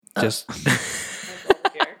Just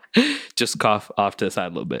just cough off to the side a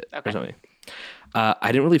little bit or something.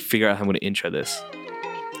 I didn't really figure out how I'm going to intro this,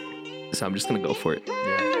 so I'm just going to go for it.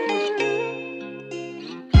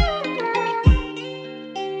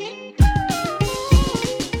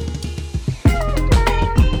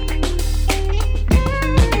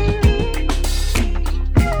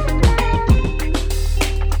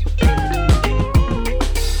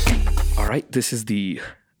 All right, this is the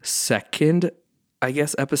second, I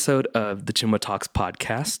guess, episode of the Chuma Talks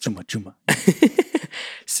podcast. Chuma.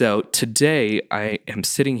 So today I am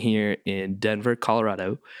sitting here in Denver,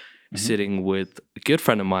 Colorado, sitting with a good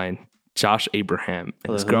friend of mine, Josh Abraham,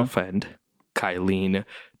 and his girlfriend, Kileen.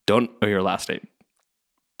 Don't know your last name.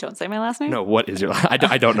 Don't say my last name? No, what is your last name?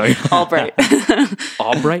 I don't know your Albright.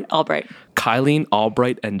 Albright? Albright. Kileen,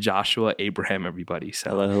 Albright, and Joshua Abraham, everybody.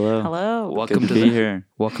 So Hello. welcome Good to be here.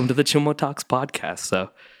 Welcome to the Chuma Talks podcast.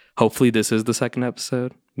 So hopefully this is the second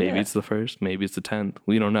episode. Maybe it's the first. Maybe it's the 10th.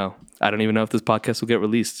 We don't know. I don't even know if this podcast will get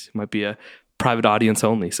released. It might be a private audience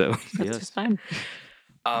only. So, That's just fine.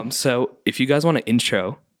 so if you guys want to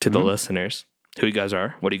intro to the listeners, who you guys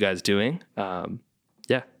are, what are you guys doing?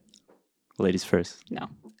 Yeah. Ladies first. No.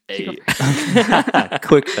 Hey.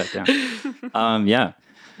 Quick shutdown. Yeah.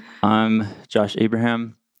 I'm Josh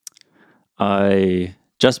Abraham. I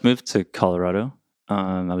just moved to Colorado.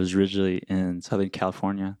 I was originally in Southern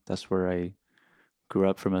California. That's where I grew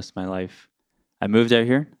up for most of my life. I moved out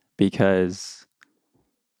here because,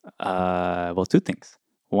 two things.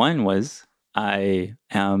 One was I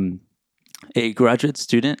am a graduate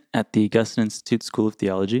student at the Augustine Institute School of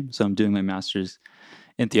Theology. So I'm doing my master's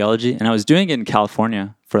in theology. And I was doing it in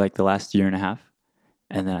California for like the last year and a half.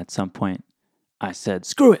 And then at some point, I said,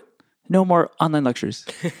 screw it. No more online lectures.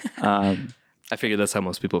 I figured that's how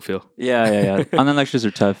most people feel. Yeah. Online lectures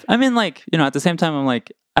are tough. I mean, like, at the same time, I'm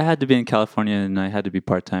like, I had to be in California and I had to be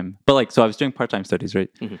part-time. But like, so I was doing part-time studies, right?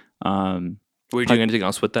 Mm-hmm. Were you doing anything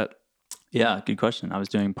else with that? Yeah, good question. I was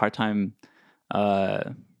doing part-time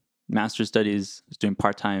master's studies. I was doing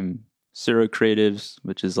part-time Zero Creatives,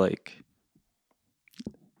 which is like,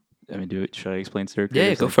 should I explain Zero Creatives?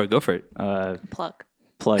 Yeah, go for it. Plug.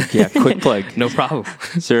 Yeah, quick plug. No problem.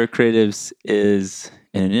 Zero Creatives is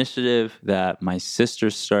an initiative that my sister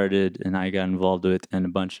started and I got involved with, and a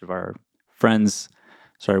bunch of our friends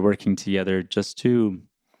started working together just to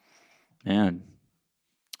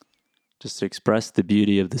express the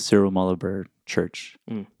beauty of the Cyril Malabar Church.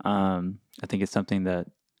 I think it's something that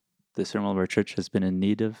the Cyril Malabar Church has been in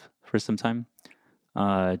need of for some time.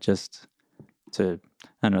 Just to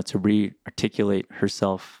re-articulate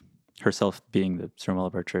herself being the Cyril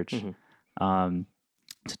Malabar Church, to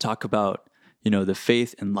talk about, the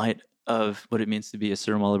faith in light of what it means to be a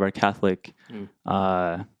Cyril Malabar Catholic.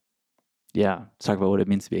 To talk about what it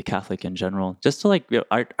means to be a Catholic in general. Just to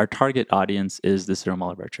our target audience is the Cyril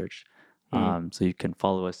Malabar Church. So you can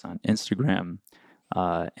follow us on Instagram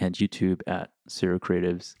and YouTube at Zero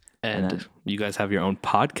Creatives. And you guys have your own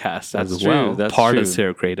podcast as true, well. that's Part true. of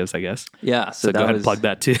Zero Creatives, I guess. Yeah. So go ahead and plug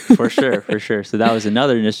that too. for sure. So that was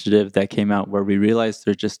another initiative that came out where we realized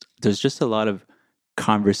there's just a lot of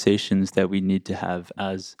conversations that we need to have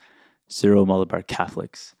as Cyril Malabar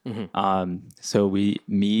Catholics. So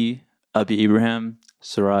me, Abi Abraham,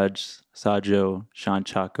 Suraj, Sajo, Sean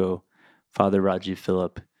Chaco, Father Raji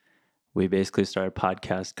Philip, we basically started a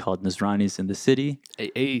podcast called Nazranis in the City.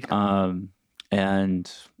 Hey. And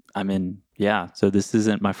so this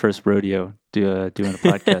isn't my first rodeo doing a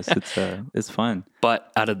podcast. It's fun.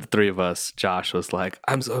 But out of the three of us, Josh was like,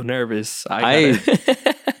 I'm so nervous.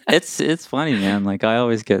 It's funny, man. Like I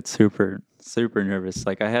always get super, super nervous.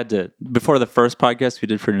 Like I had to, before the first podcast we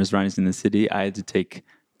did for Nazranis in the City, I had to take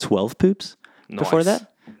 12 poops before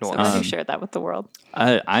that. So glad you shared that with the world.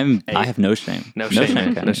 I have no shame. No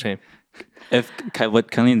shame. If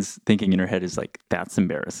what Kileen's thinking in her head is like, that's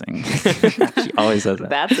embarrassing. She always says that.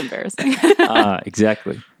 That's embarrassing.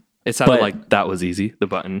 Exactly. It sounded like that was easy, the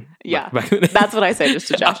button. Yeah. Back in the day. That's what I say just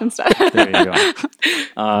to Josh instead. There you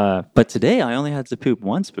go. But today I only had to poop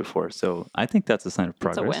once before, so I think that's a sign of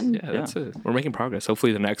progress. It's a win. Yeah, that's it. We're making progress.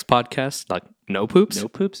 Hopefully the next podcast, like no poops. No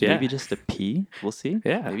poops? Yeah. Maybe just a pee? We'll see.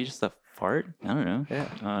 Yeah. Maybe just a fart? I don't know.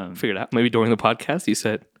 Yeah. Figure it out. Maybe during the podcast you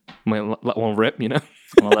said, might let one rip, I'm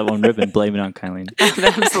gonna let one rip and blame it on Kileen.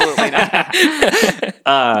 Absolutely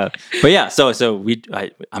not. But yeah, so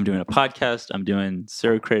I'm doing a podcast. I'm doing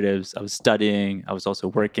Zero Creatives. I was studying. I was also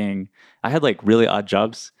working. I had like really odd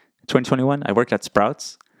jobs. 2021, I worked at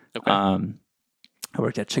Sprouts. Okay. I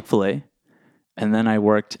worked at Chick-fil-A, and then I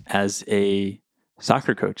worked as a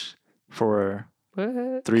soccer coach for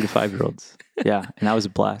What? 3 to 5 year olds. Yeah, and that was a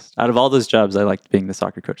blast. Out of all those jobs, I liked being the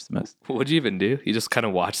soccer coach the most. What'd you even do? You just kind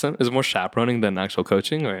of watch them? Is it more chaperoning than actual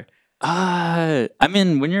coaching, or? I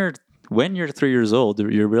mean, when you're 3 years old,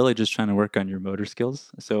 you're really just trying to work on your motor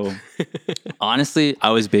skills. So honestly, I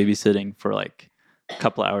was babysitting for like a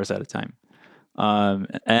couple hours at a time.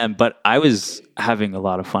 But I was having a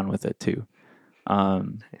lot of fun with it too.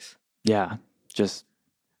 Nice. Yeah, just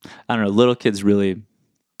I don't know. Little kids really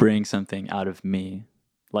bring something out of me,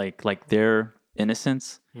 like their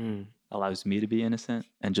innocence allows me to be innocent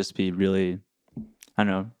and just be really, I don't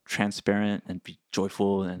know, transparent and be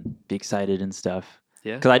joyful and be excited and stuff.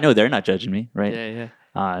 Yeah. Because I know they're not judging me, right?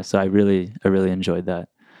 Yeah. So I really enjoyed that.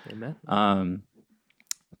 Amen.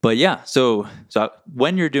 But yeah, so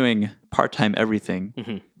when you're doing part-time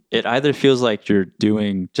everything, it either feels like you're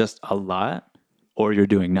doing just a lot or you're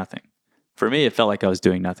doing nothing. For me, it felt like I was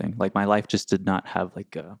doing nothing. Like my life just did not have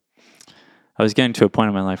I was getting to a point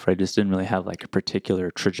in my life where I just didn't really have like a particular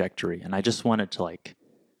trajectory, and I just wanted to like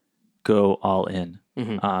go all in.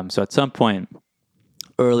 So at some point,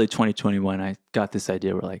 early 2021, I got this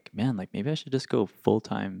idea where like, man, like maybe I should just go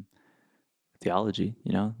full-time theology,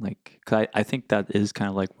 you know, like, 'cause I think that is kind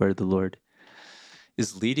of like where the Lord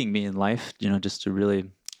is leading me in life, you know, just to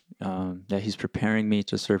really, he's preparing me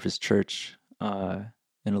to serve his church,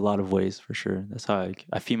 in a lot of ways for sure. That's how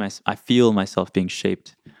I feel myself being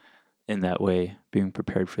shaped in that way, being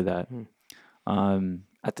prepared for that.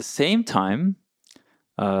 At the same time,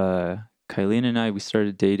 Kileen and I, we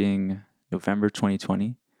started dating November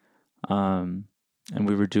 2020. And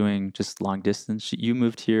we were doing just long distance. You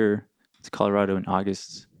moved here to Colorado in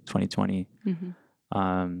August 2020. And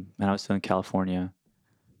I was still in California.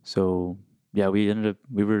 So yeah, we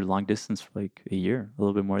were long distance for like a year, a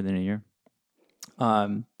little bit more than a year.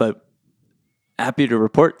 But happy to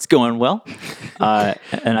report it's going well.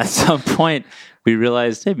 And at some point we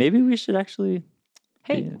realized, hey, maybe we should actually.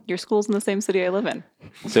 Hey, your school's in the same city I live in.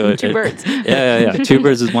 So two birds. Yeah. 2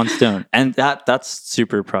 birds with 1 stone. And that's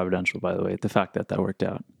super providential, by the way, the fact that worked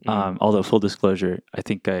out. Although full disclosure, I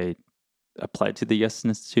think I applied to the Augustine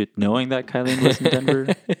Institute knowing that Kileen was in Denver,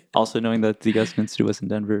 also knowing that the Augustine Institute was in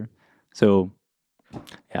Denver. So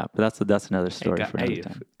yeah, but that's another story for another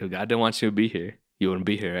time. If God didn't want you to be here, you wouldn't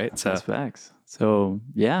be here, right? So that's facts. So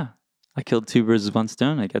yeah, I killed 2 birds with 1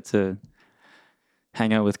 stone. I get to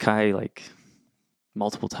hang out with Kai like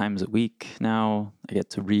multiple times a week now. I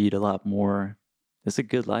get to read a lot more. It's a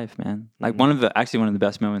good life, man. Like one of the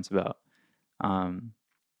best moments about,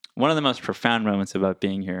 one of the most profound moments about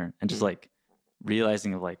being here and just like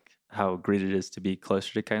realizing of like how great it is to be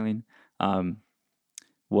closer to Kileen,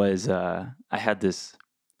 was I had this.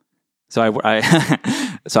 So I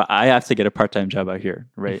have to get a part-time job out here,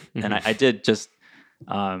 right? And I did just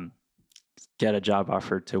get a job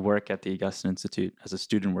offer to work at the Augustine Institute as a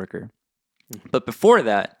student worker. But before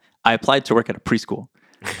that, I applied to work at a preschool.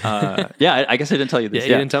 I guess I didn't tell you this.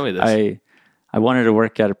 Yeah, you didn't tell me this. I wanted to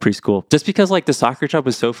work at a preschool just because like the soccer job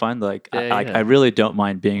was so fun. Like I really don't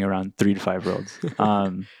mind being around 3 to 5 year olds.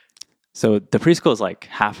 So the preschool is like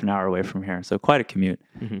half an hour away from here, so quite a commute.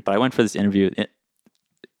 But I went for this interview. It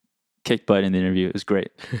kicked butt in the interview. It was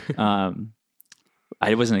great.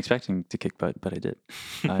 I wasn't expecting to kick butt, but I did.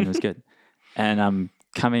 It was good. And I'm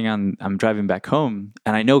driving back home,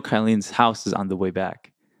 and I know Kileen's house is on the way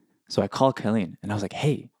back. So I called Kileen, and I was like,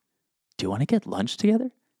 hey, do you want to get lunch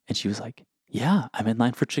together? And she was like, yeah, I'm in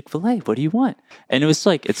line for Chick-fil-A. What do you want? And it was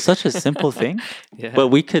like, it's such a simple thing, but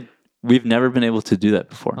we've never been able to do that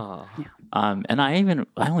before. And I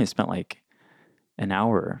only spent like an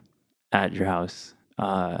hour at your house,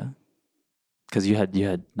 because you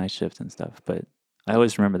had night shifts and stuff, but I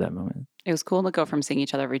always remember that moment. It was cool to go from seeing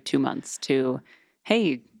each other every 2 months to,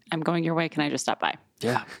 hey, I'm going your way. Can I just stop by?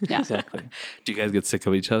 Yeah. Exactly. Do you guys get sick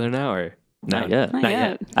of each other now, or not yet? Not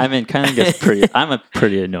yet. I mean, kind of gets pretty. I'm a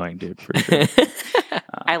pretty annoying dude for sure.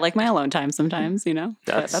 I like my alone time sometimes, you know.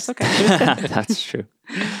 That's okay. That's true.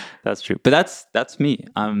 That's true. But that's me.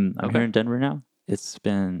 I'm here in Denver now. It's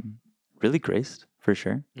been really graced for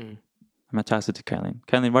sure. I'm gonna toss it to Kileen.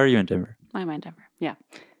 Kileen, why are you in Denver? Why am I in Denver? Yeah.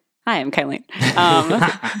 Hi, I'm Kileen.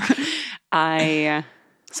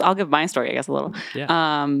 So I'll give my story, I guess, a little. Yeah.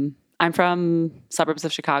 I'm from suburbs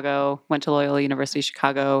of Chicago, went to Loyola University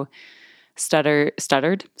Chicago, studied.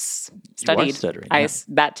 Stuttering, yeah.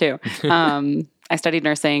 That too. I studied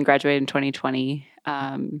nursing, graduated in 2020.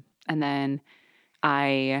 And then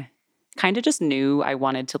I kind of just knew I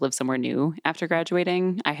wanted to live somewhere new after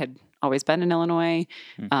graduating. I had always been in Illinois.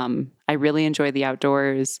 I really enjoy the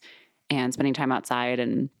outdoors and spending time outside.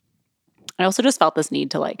 And I also just felt this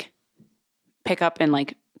need to like pick up and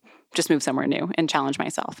like just move somewhere new and challenge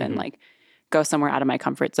myself and like go somewhere out of my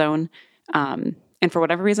comfort zone. And for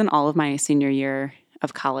whatever reason, all of my senior year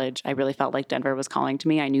of college, I really felt like Denver was calling to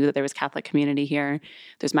me. I knew that there was Catholic community here.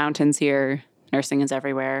 There's mountains here. Nursing is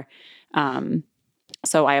everywhere.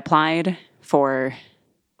 So I applied for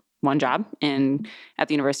one job at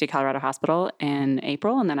the University of Colorado Hospital in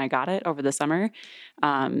April, and then I got it over the summer.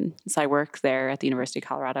 So I work there at the University of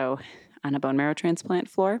Colorado on a bone marrow transplant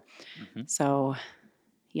floor. So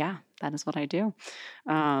yeah, that is what I do.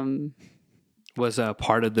 Was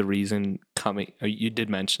part of the reason coming, you did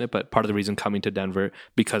mention it, but part of the reason coming to Denver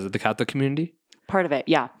because of the Catholic community? Part of it,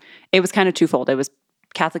 yeah. It was kind of twofold. It was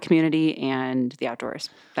Catholic community and the outdoors.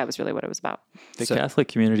 That was really what it was about. The Catholic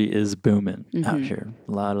community is booming out here.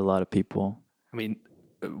 A lot of people. I mean,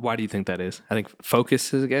 why do you think that is? I think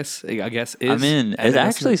focus is, I guess is. I mean, it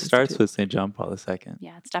actually starts with St. John Paul II.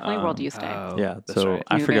 Yeah, it's definitely World Youth Day. Yeah, that's so right.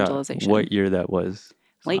 I New forgot evangelization. what year that was.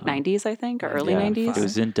 Late 90s, I think, or early Yeah, 90s. It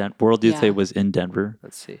was in World Youth Day was in Denver.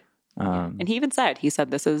 Let's see. And he even said,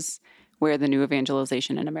 this is where the new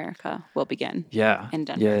evangelization in America will begin. Yeah. In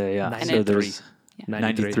Denver. Yeah. And So there's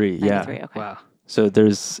 93. Yeah. 93, okay. Wow. So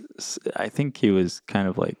I think he was kind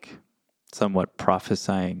of like somewhat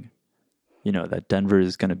prophesying, that Denver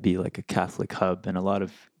is going to be like a Catholic hub, and a lot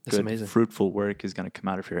of good fruitful work is going to come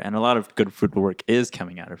out of here. And a lot of good fruitful work is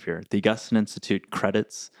coming out of here. The Augustine Institute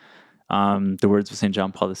credits the words of St.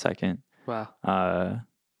 John Paul II. Wow.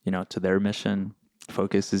 To their mission.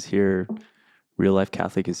 Focus is here. Real Life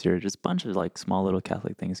Catholic is here. Just a bunch of like small little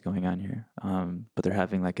Catholic things going on here. But they're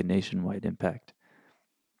having like a nationwide impact.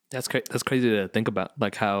 That's crazy to think about.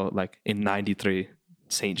 Like how like in 93,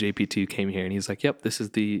 St. JP2 came here and he's like, yep, this is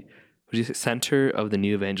the center of the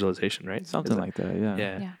new evangelization, right? Something like that, yeah.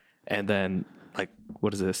 Yeah. And then like,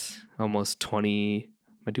 what is this? Almost 20, am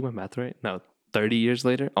I doing my math right? No, 30 years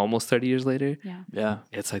later, almost 30 years later. Yeah.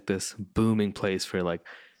 It's like this booming place for like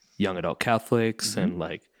young adult Catholics and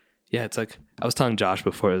like, yeah, it's like, I was telling Josh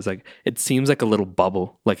before, it was like, it seems like a little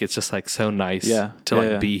bubble. Like it's just like so nice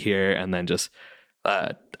to be here. And then just,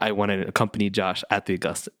 I went and accompanied Josh at the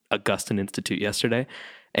Augustine Institute yesterday.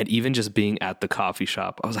 And even just being at the coffee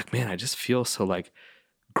shop, I was like, man, I just feel so like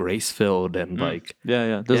grace-filled and like...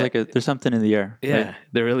 Yeah. There's something in the air. Yeah, right?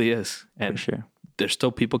 there really is. And for sure. There's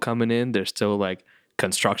still people coming in. There's still like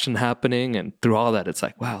construction happening. And through all that, it's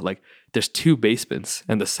like, wow, like there's 2 basements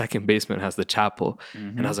and the second basement has the chapel.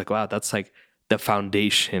 And I was like, wow, that's like the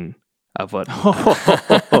foundation of what...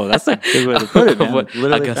 that's a good way to put it, man.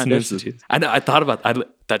 Literally Augustine Institute. I know, I thought about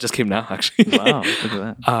that just came now, actually. Wow, look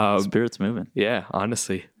at that. Spirit's moving. Yeah,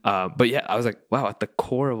 honestly. But yeah, I was like, wow, at the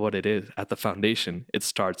core of what it is, at the foundation, it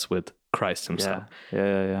starts with Christ himself.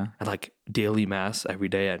 Yeah. And like daily mass every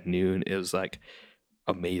day at noon, it was like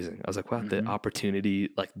amazing. I was like, wow, the opportunity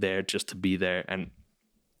like there just to be there. And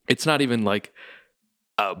it's not even like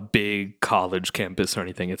a big college campus or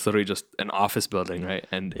anything. It's literally just an office building, right?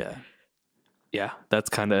 And yeah, that's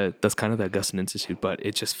kind of the Augustine Institute, but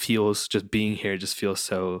it just feels, just being here just feels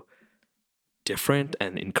so different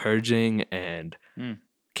and encouraging, and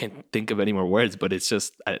can't think of any more words, but it's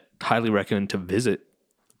just, I highly recommend to visit.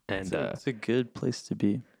 And it's a good place to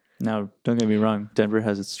be. Now, don't get me wrong, Denver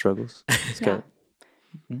has its struggles. I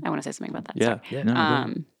want to say something about that. Yeah. Sorry.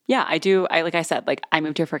 No, yeah, I do. Like I said, like I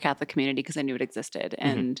moved here for a Catholic community because I knew it existed,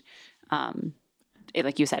 and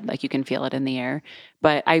like you said, like you can feel it in the air.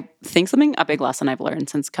 But I think a big lesson I've learned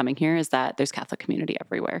since coming here is that there's Catholic community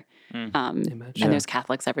everywhere. And there's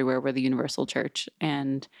Catholics everywhere. We're the universal church.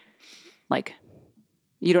 And like,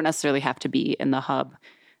 you don't necessarily have to be in the hub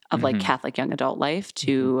of like Catholic young adult life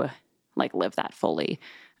to like live that fully.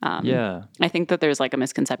 I think that there's like a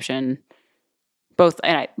misconception,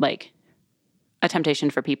 and a temptation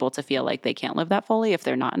for people to feel like they can't live that fully if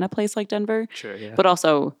they're not in a place like Denver. Sure, yeah. But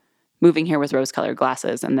also moving here with rose-colored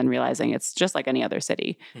glasses and then realizing it's just like any other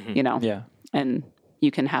city, you know? Yeah. And you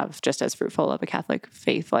can have just as fruitful of a Catholic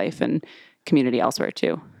faith life and community elsewhere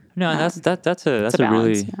too. No, and that's a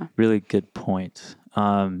balance, really good point.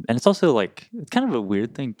 And it's also like, it's kind of a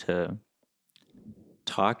weird thing to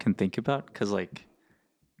talk and think about, because like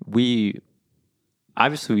we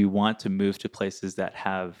want to move to places that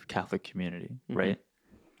have Catholic community, right?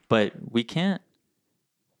 But we can't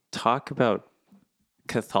talk about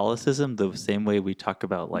Catholicism the same way we talk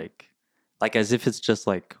about like as if it's just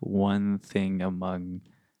like one thing among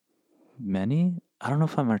many. I don't know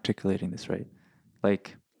if I'm articulating this right.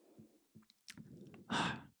 Like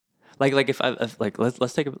if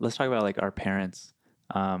let's talk about like our parents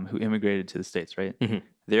who immigrated to the States, right?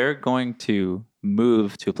 They're going to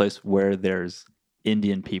move to a place where there's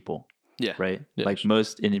Indian people, right? Yeah, like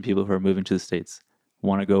most Indian people who are moving to the States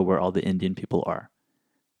want to go where all the Indian people are.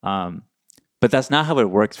 But that's not how it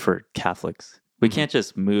works for Catholics. We can't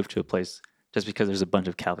just move to a place just because there's a bunch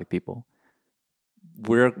of Catholic people.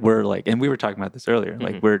 We're like, and we were talking about this earlier.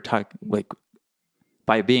 Like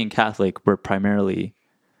by being Catholic, we're primarily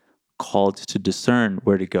called to discern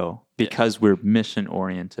where to go because we're mission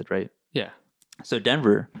oriented, right? Yeah. So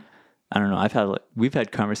Denver, I don't know. We've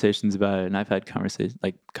had conversations about it, and I've had conversations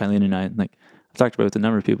like Kileen and I. Like I've talked about it with a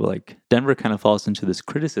number of people. Like Denver kind of falls into this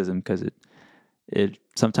criticism because it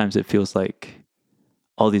sometimes it feels like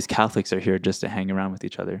all these Catholics are here just to hang around with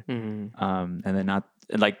each other, and then not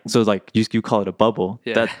like so. Like you call it a bubble.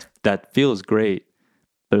 Yeah. That feels great,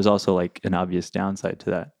 but there's also like an obvious downside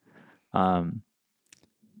to that,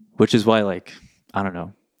 which is why like I don't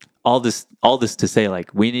know. All this to say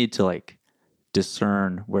like we need to like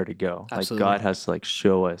discern where to go. Absolutely. Like God has to like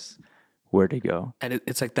show us where to go. And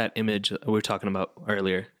it's like that image we were talking about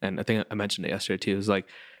earlier, and I think I mentioned it yesterday too. It was like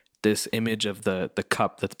this image of the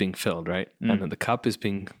cup that's being filled, right? And then the cup is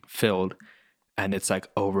being filled and it's like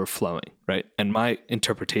overflowing, right? And my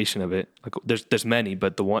interpretation of it, like there's many,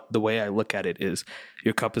 but the way I look at it is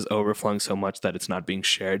your cup is overflowing so much that it's not being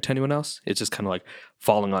shared to anyone else. It's just kind of like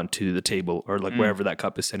falling onto the table, or like wherever that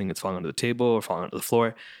cup is sitting, it's falling onto the table or falling onto the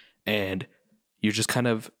floor. And you're just kind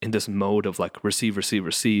of in this mode of like receive.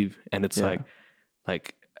 And it's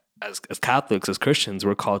like as Catholics, as Christians,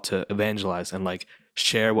 we're called to evangelize and like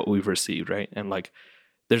share what we've received, right? And like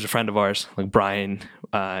there's a friend of ours, like Brian,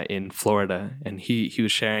 in Florida, and he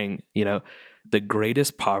was sharing, the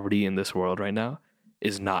greatest poverty in this world right now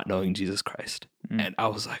is not knowing Jesus Christ. And I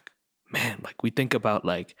was like, man, like we think about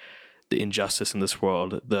like the injustice in this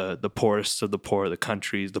world, the poorest of the poor, the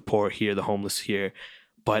countries, the poor here, the homeless here,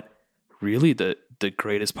 but really the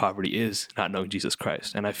greatest poverty is not knowing Jesus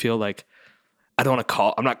Christ. And I feel like I'm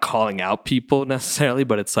not calling out people necessarily,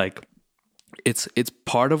 but it's like it's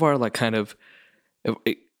part of our like kind of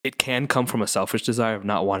it can come from a selfish desire of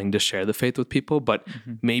not wanting to share the faith with people, but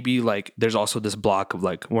maybe like there's also this block of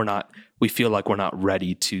like we feel like we're not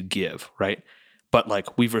ready to give, right? But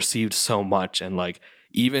like we've received so much, and like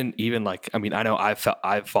even like I mean I know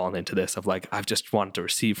I've fallen into this of like I've just wanted to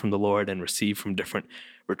receive from the Lord and receive from different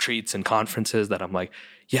retreats and conferences that I'm like,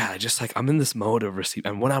 yeah, just like I'm in this mode of receive,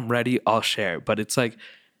 and when I'm ready I'll share. But it's like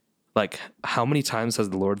how many times has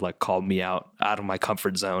the Lord like called me out of my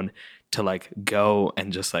comfort zone to like go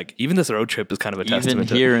and just like, even this road trip is kind of a testament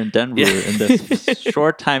to here in Denver, in this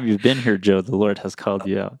short time you've been here, Joe, the Lord has called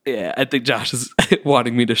you out. Yeah, I think Josh is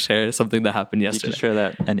wanting me to share something that happened yesterday. You can share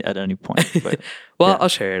that at any point. But, well, yeah. I'll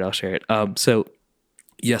share it. So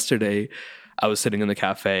yesterday I was sitting in the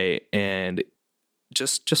cafe and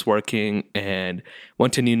just working, and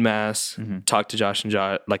went to noon mass, talked to Josh, and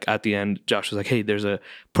like at the end, Josh was like, hey, there's a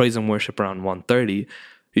praise and worship around 1:30.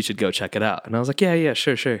 You should go check it out. And I was like, yeah,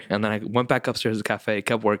 sure. And then I went back upstairs to the cafe,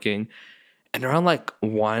 kept working. And around like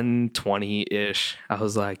 1:20-ish, I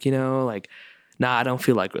was like, nah, I don't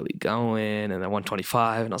feel like really going. And then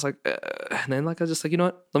 1:25, and I was like, and then like I was just like, you know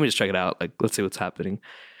what? Let me just check it out. Like, let's see what's happening.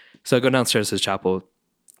 So I go downstairs to the chapel,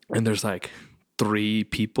 and there's like 4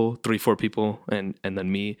 people, and then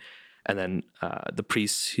me, and then the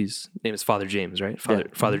priest, his name is Father James, right?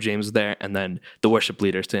 Father James is there, and then the worship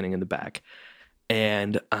leader standing in the back.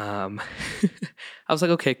 And I was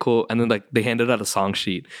like, okay, cool. And then like they handed out a song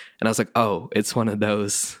sheet, and I was like, oh, it's one of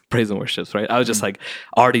those praise and worships, right? I was just like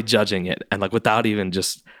already judging it, and like without even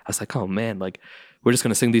just, I was like, oh man, like we're just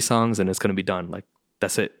gonna sing these songs and it's gonna be done, like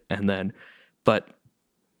that's it. And then, but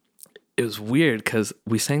it was weird because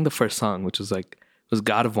we sang the first song, which was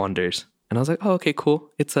God of Wonders, and I was like, oh, okay,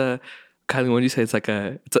 cool. It's a Kylie, what do you say?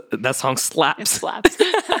 That song slaps. It slaps.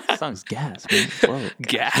 That song's gas, man. Whoa.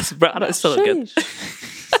 Gas, bro. That's so good.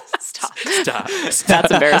 Stop.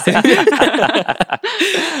 That's embarrassing.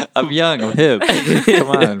 I'm young. I'm hip. Come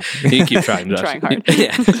on. You keep trying, Josh. Trying hard.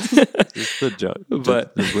 Yeah. It's the joke.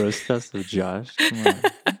 But the roast test of Josh. Come on.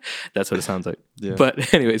 That's what it sounds like. Yeah.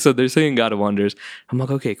 But anyway, so they're singing God of Wonders. I'm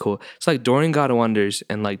like, okay, cool. So like during God of Wonders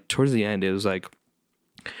and like towards the end, it was like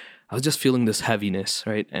I was just feeling this heaviness,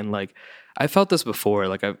 right? And like I felt this before.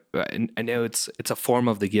 Like I know it's a form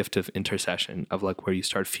of the gift of intercession, of like where you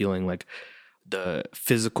start feeling like the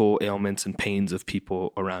physical ailments and pains of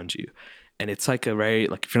people around you. And it's like a very,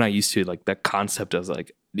 like if you're not used to it, like that concept of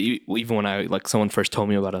like, even when I like someone first told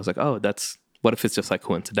me about it, I was like, oh, what if it's just like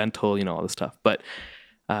coincidental, all this stuff. But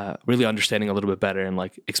really understanding a little bit better and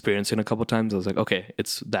like experiencing a couple times, I was like, okay,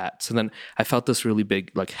 it's that. So then I felt this really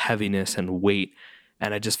big like heaviness and weight,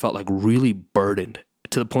 and I just felt like really burdened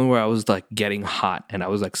to the point where I was like getting hot and I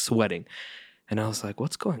was like sweating. And I was like,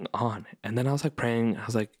 what's going on? And then I was like praying. I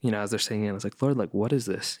was like, as they're singing, I was like, Lord, like, what is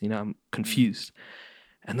this? I'm confused.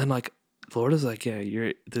 And then like the Lord is like,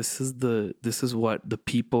 yeah, this is what the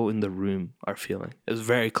people in the room are feeling. It was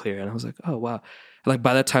very clear. And I was like, oh, wow. And like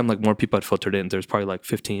by that time, like more people had filtered in. There's probably like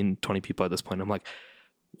 15, 20 people at this point. I'm like,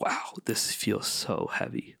 wow, this feels so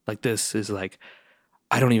heavy. Like this is like,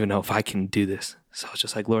 I don't even know if I can do this. So I was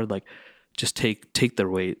just like, Lord, like just take their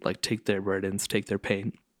weight, like take their burdens, take their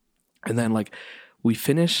pain. And then like we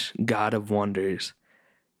finish God of Wonders,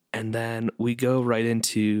 and then we go right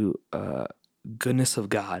into goodness of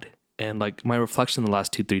God. And like my reflection the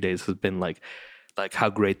last 2-3 days has been like how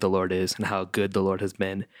great the Lord is and how good the Lord has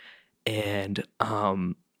been. And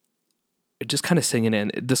just kind of singing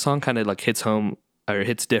it. And the song kind of like hits home or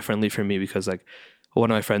hits differently for me because like one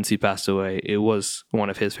of my friends, he passed away. It was one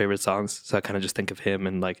of his favorite songs. So I kind of just think of him,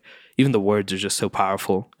 and like even the words are just so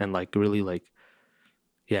powerful and like really like,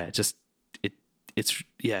 yeah, it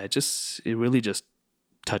really just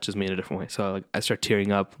touches me in a different way. So like I start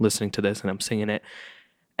tearing up listening to this and I'm singing it.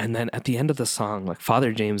 And then at the end of the song, like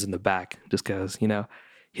Father James in the back just goes,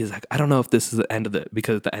 he's like, I don't know if this is the end of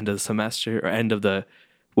because at the end of the semester or end of the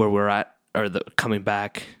where we're at or the coming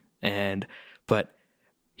back. But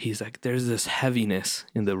he's like, there's this heaviness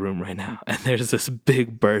in the room right now. And there's this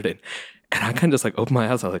big burden. And I kind of just like opened my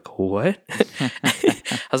eyes. I was like, what? I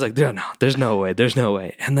was like, no, there's no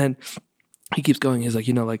way. And then he keeps going. He's like,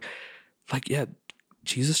 yeah,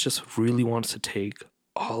 Jesus just really wants to take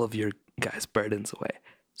all of your guys' burdens away.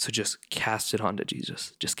 So just cast it onto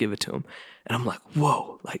Jesus. Just give it to him. And I'm like,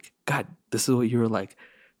 whoa, like, God, this is what you were like,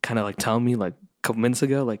 kind of like telling me like a couple minutes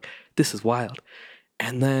ago. Like, this is wild.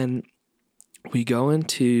 And then we go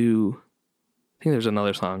into, I think there's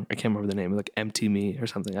another song. I can't remember the name, like Empty Me or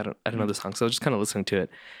something. I don't know the song. So I was just kind of listening to it.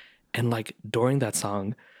 And like during that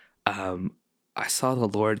song, I saw the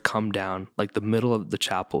Lord come down like the middle of the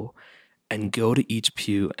chapel and go to each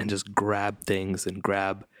pew and just grab things and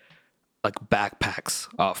grab like backpacks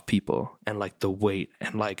off people and like the weight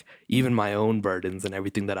and like even my own burdens and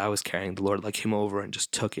everything that I was carrying. The Lord like came over and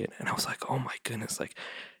just took it. And I was like, oh my goodness, like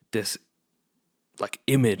this like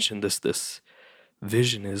image and this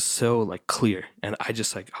vision is so like clear. And I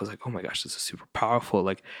was like, oh my gosh, this is super powerful.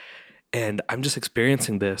 Like, and I'm just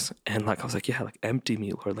experiencing this. And like, I was like, yeah, like empty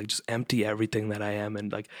me, Lord, like just empty everything that I am.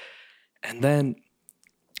 And like, and then,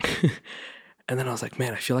 and then I was like,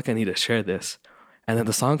 man, I feel like I need to share this. And then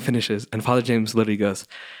the song finishes and Father James literally goes,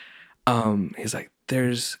 he's like,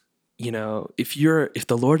 there's, if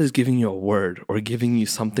the Lord is giving you a word or giving you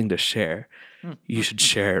something to share, you should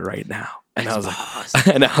share it right now. And I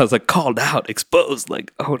was like, called out, exposed,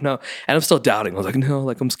 like, oh no. And I'm still doubting. I was like, no,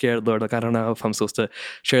 like I'm scared, Lord. Like, I don't know if I'm supposed to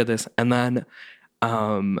share this. And then,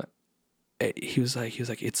 he was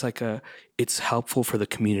like, it's helpful for the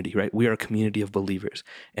community, right? We are a community of believers,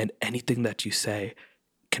 and anything that you say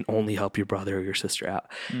can only help your brother or your sister out.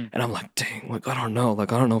 And I'm like, dang, like, I don't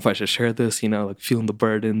know if I should share this, like feeling the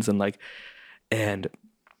burdens and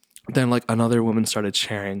then like another woman started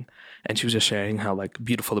sharing, and she was just sharing how like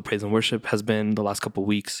beautiful the praise and worship has been the last couple of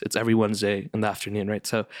weeks. It's every Wednesday in the afternoon, right?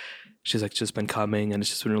 So she's like just been coming and it's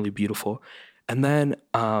just been really beautiful. And then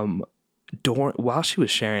while she was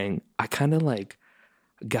sharing, I kind of like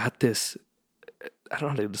got this, I don't know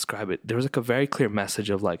how to describe it. There was like a very clear message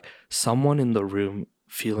of like someone in the room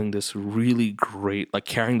feeling this really great, like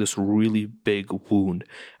carrying this really big wound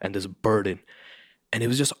and this burden. And it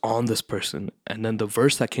was just on this person. And then the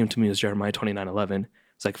verse that came to me was Jeremiah 29:11.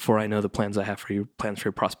 It's like, for I know the plans I have for you, plans for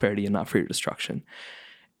your prosperity and not for your destruction.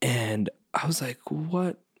 And I was like,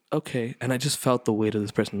 what? Okay. And I just felt the weight of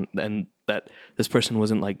this person, and that this person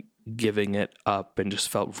wasn't like giving it up, and just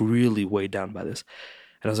felt really weighed down by this.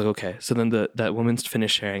 And I was like, okay. So then that woman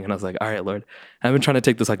finished sharing, and I was like, all right, Lord. I've been trying to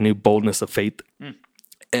take this like new boldness of faith.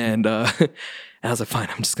 And and I was like, fine,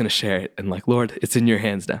 I'm just going to share it. And like, Lord, it's in your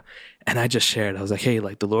hands now. And I just shared. I was like, hey,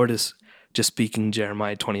 like the Lord is just speaking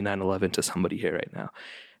Jeremiah 29:11 to somebody here right now.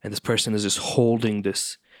 And this person is just holding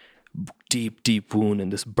this deep, deep wound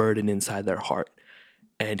and this burden inside their heart.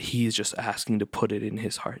 And he's just asking to put it in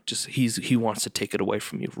his heart. Just he wants to take it away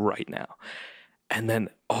from you right now. And then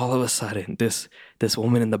all of a sudden, this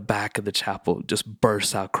woman in the back of the chapel just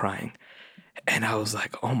bursts out crying. And I was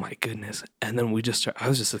like, oh my goodness. And then I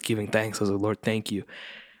was just like giving thanks. I was like, Lord, thank you.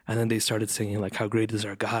 And then they started singing like, how great is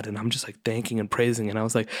our God. And I'm just like thanking and praising. And I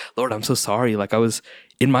was like, Lord, I'm so sorry. Like I was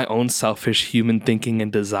in my own selfish human thinking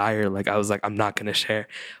and desire. Like I was like, I'm not going to share.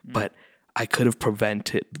 But I could have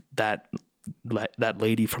prevented that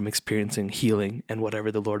lady from experiencing healing and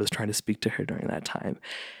whatever the Lord was trying to speak to her during that time.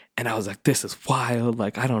 And I was like, this is wild.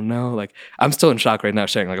 Like, I don't know. Like, I'm still in shock right now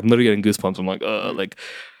sharing. Like, I'm literally getting goosebumps. I'm like,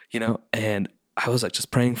 and I was like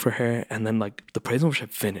just praying for her. And then like the praise and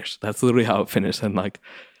worship finished. That's literally how it finished. And like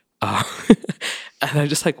Uh, and I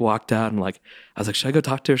just like walked out and like, I was like, should I go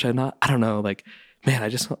talk to her? Should I not? I don't know. Like, man, I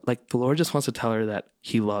just like, the Lord just wants to tell her that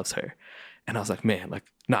he loves her. And I was like, man, like,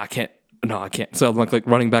 no, I can't. No, I can't. So I'm like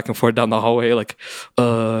running back and forth down the hallway, like,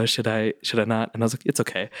 should I not? And I was like, it's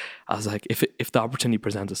okay. I was like, if the opportunity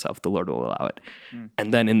presents itself, the Lord will allow it.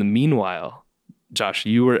 And then in the meanwhile, Josh,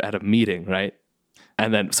 you were at a meeting, right?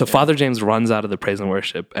 And then, so Father James runs out of the praise and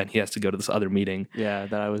worship and he has to go to this other meeting. Yeah,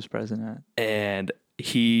 that I was present at. And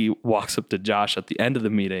he walks up to Josh at the end of the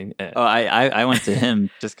meeting. And, I went to him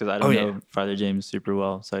just because I don't know Father James super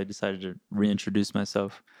well. So I decided to reintroduce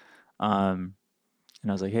myself. And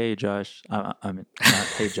I was like, hey, Josh. I'm not,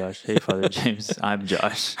 hey, Josh. Hey, Father James. I'm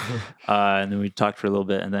Josh. And then we talked for a little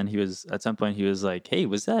bit. And then at some point, he was like, hey,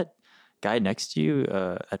 was that guy next to you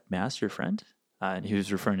at Mass your friend? And he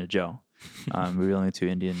was referring to Joe. We were the only two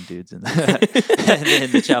Indian dudes in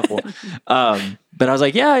the chapel. But I was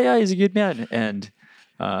like, yeah, he's a good man. And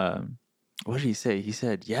what did he say? He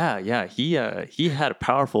said, yeah, he had a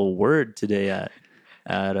powerful word today at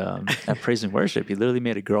praise and worship. He literally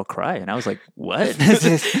made a girl cry, and I was like, "What?"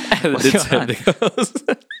 What's going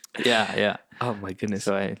on? Yeah. Oh my goodness!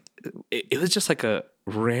 So it was just like a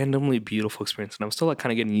randomly beautiful experience, and I'm still like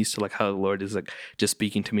kind of getting used to like how the Lord is like just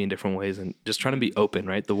speaking to me in different ways, and just trying to be open.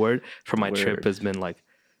 Right, the word for my trip has been like,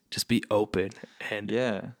 just be open, and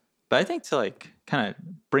yeah. But I think to like kind of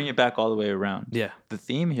bring it back all the way around. Yeah, the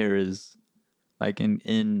theme here is like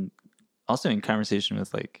in also in conversation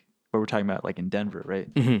with like what we're talking about, like in Denver,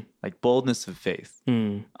 right? Mm-hmm. Like boldness of faith,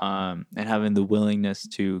 and having the willingness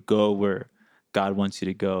to go where God wants you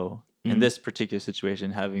to go. In this particular situation,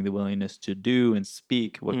 having the willingness to do and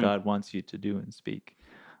speak what God wants you to do and speak.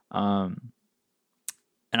 And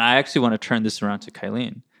I actually want to turn this around to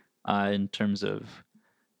Kileen in terms of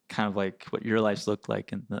kind of like what your life's looked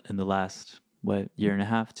like in the last, year and a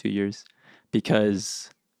half, 2 years, because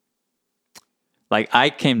like I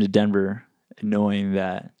came to Denver knowing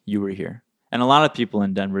that you were here. And a lot of people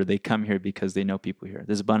in Denver, they come here because they know people here.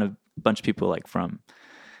 There's a bunch of people like from,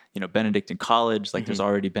 Benedictine College, like there's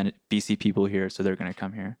already BC people here, so they're going to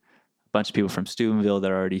come here. A bunch of people from Steubenville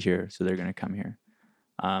that are already here, so they're going to come here.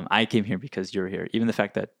 I came here because you're here. Even the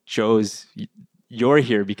fact that you're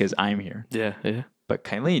here because I'm here. Yeah. But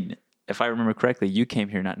Kileen, if I remember correctly, you came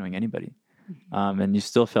here not knowing anybody. And you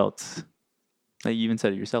still felt, like you even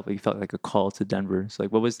said it yourself, like you felt like a call to Denver. So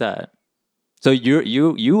like, what was that? So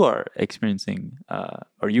you are experiencing,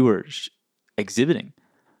 or you were exhibiting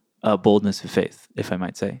a boldness of faith, if I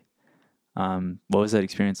might say. What was that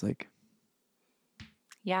experience like?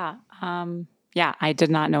 Yeah. I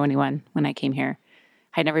did not know anyone when I came here.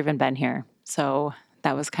 I'd never even been here. So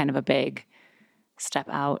that was kind of a big step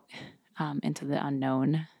out into the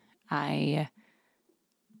unknown. I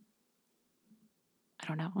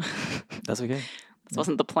don't know. That's okay. This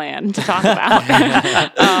wasn't the plan to talk about.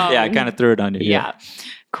 Yeah, I kind of threw it on you. Yeah.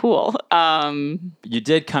 Cool. You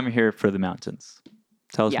did come here for the mountains.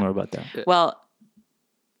 Tell us more about that. Well,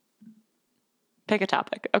 pick a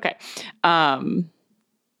topic. Okay.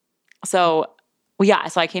 So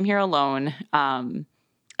I came here alone. And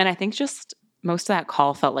I think just most of that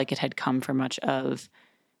call felt like it had come for much of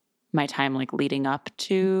my time, like leading up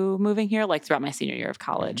to moving here, like throughout my senior year of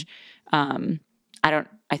college.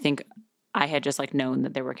 I think I had just like known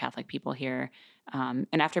that there were Catholic people here. And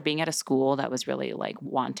after being at a school that was really like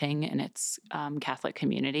wanting in its Catholic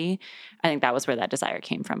community, I think that was where that desire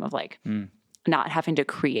came from of like not having to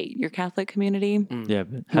create your Catholic community. Yeah,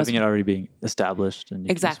 but having it already being established. And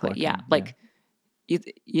exactly. Yeah. Like,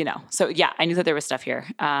 so yeah, I knew that there was stuff here.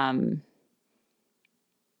 And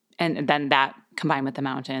then that combined with the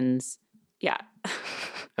mountains. Yeah.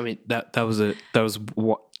 I mean, that was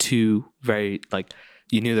two very like,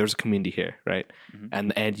 you knew there was a community here, right?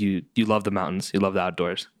 And you love the mountains, you love the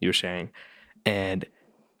outdoors, you were sharing. And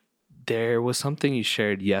there was something you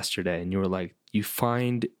shared yesterday, and you were like, you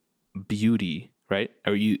find beauty, right?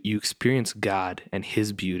 Or you experience God and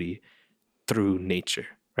his beauty through nature,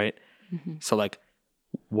 right? So like,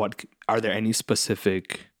 what are there any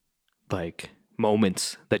specific like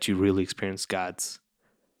moments that you really experience God's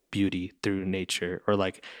beauty through nature, or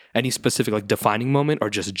like any specific like defining moment, or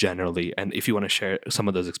just generally? And if you want to share some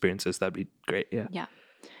of those experiences, that'd be great. Yeah.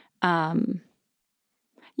 And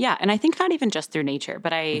I think not even just through nature,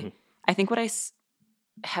 but I think what I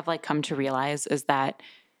have like come to realize is that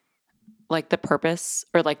like the purpose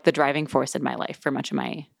or like the driving force in my life for much of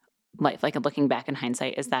my life, like looking back in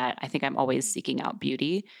hindsight, is that I think I'm always seeking out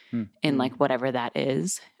beauty in like whatever that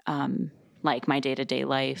is. Like my day-to-day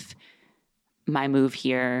life, my move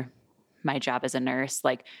here, my job as a nurse,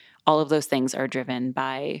 like all of those things are driven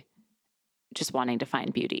by just wanting to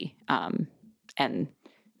find beauty. And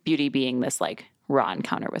beauty being this like raw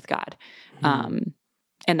encounter with God.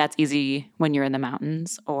 And that's easy when you're in the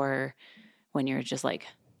mountains or when you're just like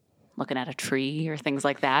looking at a tree or things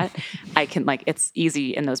like that. I can like, it's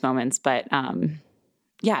easy in those moments, but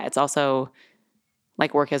yeah, it's also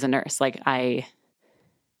like work as a nurse. Like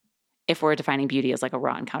if we're defining beauty as like a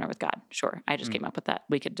raw encounter with God, sure. I just came up with that.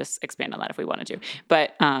 We could just expand on that if we wanted to.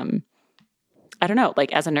 But I don't know,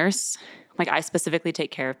 like as a nurse, like I specifically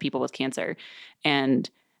take care of people with cancer, and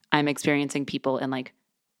I'm experiencing people in like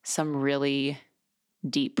some really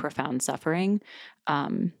deep, profound suffering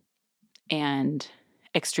and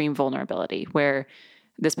extreme vulnerability, where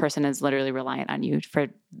this person is literally reliant on you for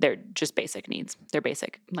their just basic needs, their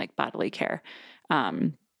basic like bodily care,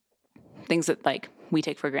 things that like we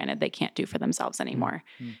take for granted they can't do for themselves anymore.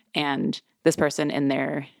 And this person in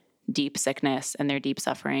their deep sickness and their deep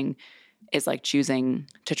suffering is like choosing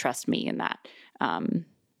to trust me in that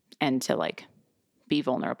and to like be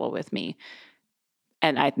vulnerable with me.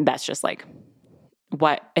 And that's just like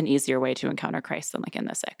what an easier way to encounter Christ than like in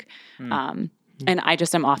the sick. And I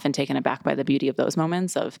just am often taken aback by the beauty of those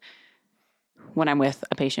moments of when I'm with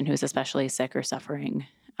a patient who's especially sick or suffering.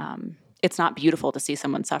 It's not beautiful to see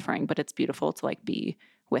someone suffering, but it's beautiful to like be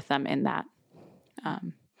with them in that.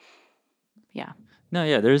 Yeah. No,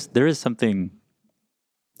 yeah, there is something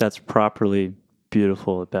that's properly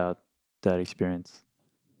beautiful about that experience.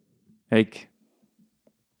 Like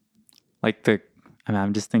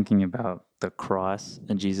I'm just thinking about the cross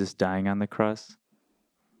and Jesus dying on the cross.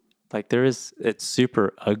 Like it's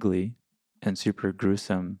super ugly and super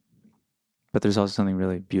gruesome, but there's also something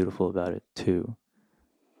really beautiful about it too.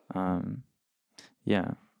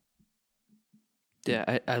 Yeah.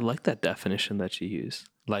 Yeah, I like that definition that you use.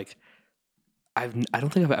 Like, I don't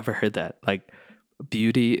think I've ever heard that. Like,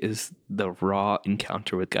 beauty is the raw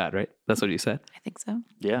encounter with God, right? That's what you said? I think so.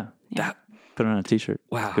 Yeah. That, put it on a t-shirt.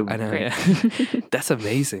 wow, Good one. I know. Great. Yeah. That's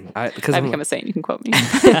amazing. Because I become a saint. You can quote me. You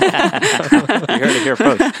heard it here,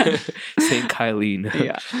 folks. Saint Kileen.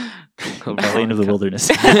 Yeah. Kileen of the wilderness.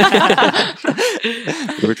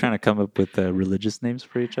 We're trying to come up with religious names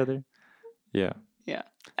for each other. Yeah. Yeah.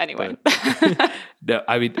 Anyway. No,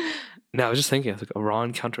 I mean, no, I was just thinking, it's like a raw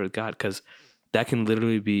encounter with God, because that can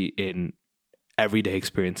literally be in everyday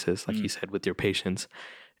experiences, like you said, with your patients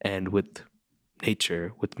and with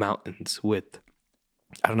nature, with mountains, with,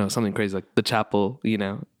 I don't know, something crazy like the chapel, you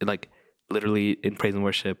know, like literally in praise and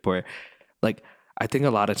worship, or like, I think a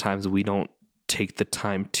lot of times we don't take the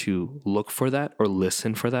time to look for that or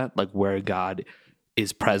listen for that, like where God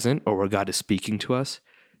is present or where God is speaking to us.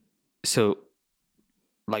 So,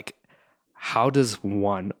 like, how does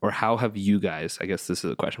one, or how have you guys, I guess this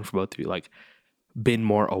is a question for both of you, like, been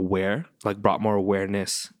more aware, like brought more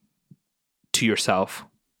awareness to yourself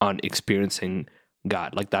on experiencing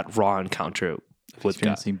God, like that raw encounter with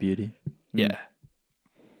God? Experiencing beauty. Yeah.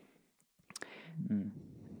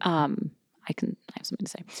 I have something to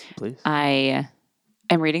say. Please. I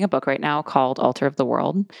am reading a book right now called Altar of the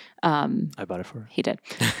World. I bought it for her. He did,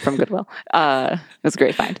 from Goodwill. It was a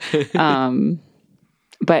great find.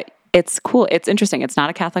 But it's cool. It's interesting. It's not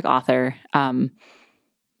a Catholic author.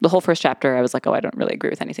 The whole first chapter, I was like, oh, I don't really agree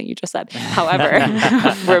with anything you just said.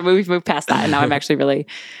 However, we've moved past that, and now I'm actually really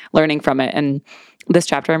learning from it. And this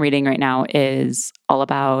chapter I'm reading right now is all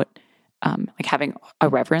about like having a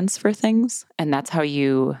reverence for things. And that's how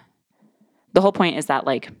the whole point is that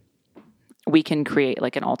like we can create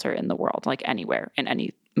like an altar in the world, like anywhere, in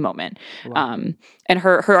any moment. Wow. And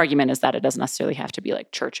her argument is that it doesn't necessarily have to be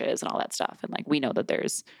like churches and all that stuff. And like, we know that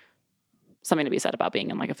there's something to be said about being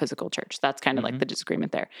in like a physical church. That's kind of like the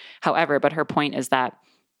disagreement there. However, but her point is that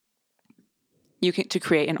you can, to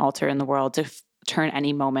create an altar in the world, to turn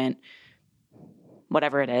any moment,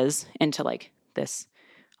 whatever it is, into like this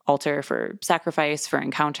altar for sacrifice, for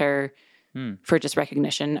encounter, for just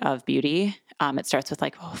recognition of beauty. It starts with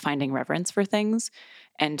like finding reverence for things,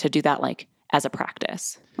 and to do that like as a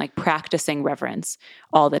practice, like practicing reverence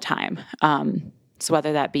all the time. So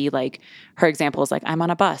whether that be like, her example is like, I'm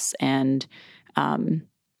on a bus and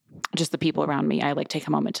just the people around me, I like take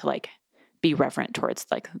a moment to like be reverent towards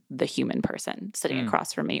like the human person sitting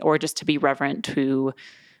across from me, or just to be reverent to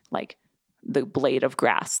like the blade of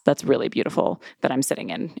grass that's really beautiful that I'm sitting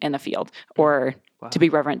in the field, or to be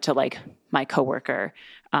reverent to like my coworker.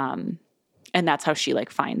 And that's how she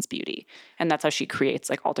like finds beauty, and that's how she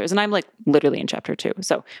creates like altars. And I'm like literally in chapter 2,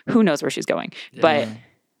 so who knows where she's going, but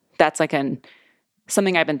that's like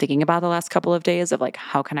something I've been thinking about the last couple of days of like,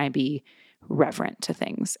 how can I be reverent to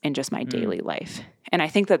things in just my daily life? And I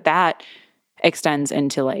think that extends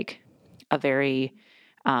into like a very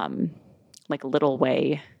like little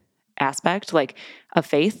way aspect, like of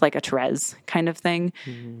faith, like a Therese kind of thing,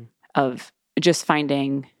 of just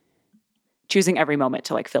choosing every moment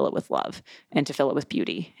to like fill it with love and to fill it with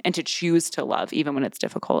beauty and to choose to love even when it's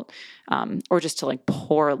difficult, or just to like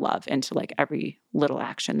pour love into like every little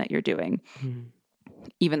action that you're doing,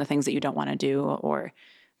 even the things that you don't want to do or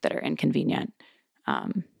that are inconvenient.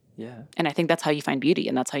 And I think that's how you find beauty,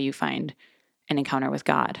 and that's how you find an encounter with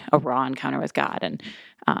God, a raw encounter with God, and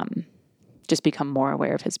just become more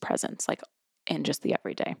aware of his presence, like in just the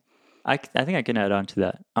everyday. I think I can add on to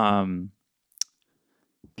that.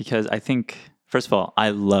 Because I think, first of all, I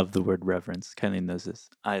love the word reverence. Kileen knows this.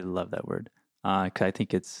 I love that word. 'Cause I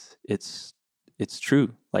think it's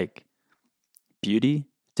true. Like, beauty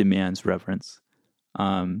demands reverence.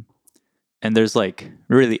 And there's like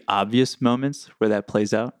really obvious moments where that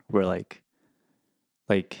plays out, where like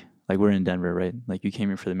we're in Denver, right? Like, you came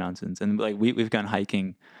here for the mountains, and like we've gone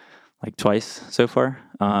hiking like twice so far.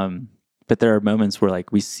 But there are moments where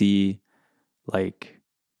like we see like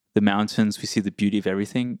the mountains, we see the beauty of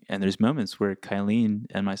everything, and there's moments where Kileen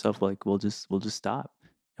and myself like we'll just stop,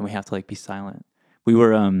 and we have to like be silent. We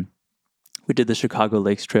did the Chicago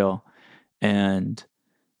Lakes Trail, and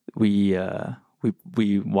we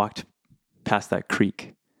walked past that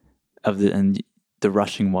creek and the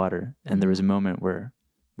rushing water, and there was a moment where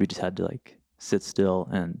we just had to like sit still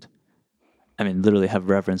and, I mean, literally have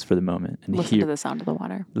reverence for the moment and listen to the sound of the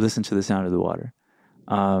water. Listen to the sound of the water.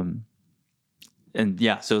 And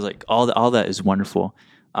yeah, so it was like all that is wonderful.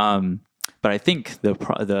 But I think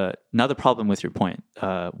another problem with your point,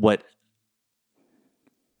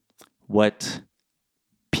 what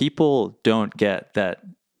people don't get that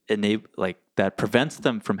that prevents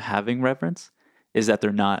them from having reverence is that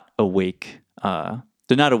they're not awake. They're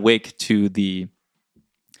not awake to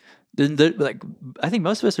like, I think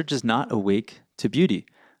most of us are just not awake to beauty.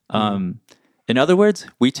 In other words,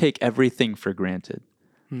 we take everything for granted.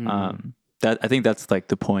 I think that's like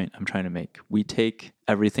the point I'm trying to make. We take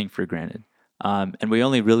everything for granted. And we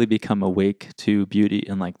only really become awake to beauty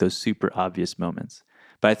in like those super obvious moments.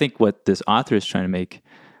 But I think what this author is trying to make,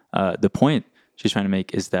 the point she's trying to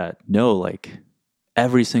make, is that no, like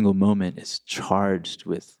every single moment is charged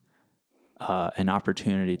with an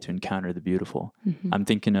opportunity to encounter the beautiful. I'm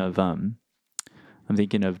thinking of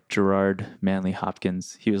Gerard Manley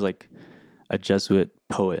Hopkins. He was like a Jesuit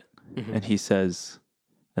poet, and he says,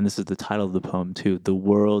 and this is the title of the poem too, "The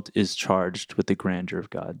world is charged with the grandeur of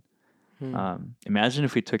God." Imagine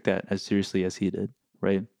if we took that as seriously as he did,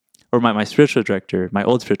 right? Or my old spiritual director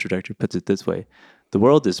puts it this way: the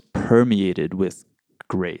world is permeated with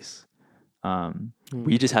grace.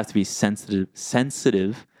 We just have to be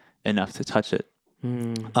sensitive enough to touch it.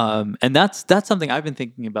 And that's something I've been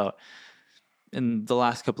thinking about in the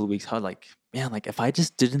last couple of weeks. How like, man, like if I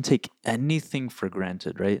just didn't take anything for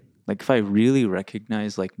granted, right? Like if I really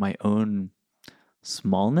recognize like my own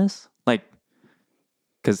smallness, like,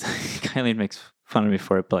 because Kileen makes fun of me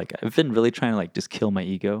for it, but like I've been really trying to like just kill my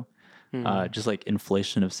ego, just like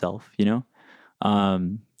inflation of self, you know?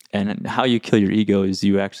 And how you kill your ego is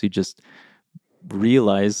you actually just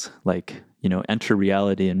realize, like, you know, enter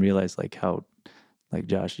reality and realize like how, like,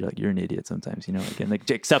 Josh, you're an idiot sometimes, you know, like, and like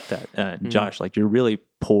to accept that, Josh, like you're really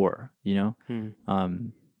poor, you know.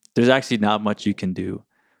 There's actually not much you can do,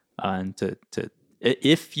 and to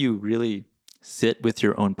if you really sit with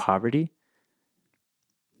your own poverty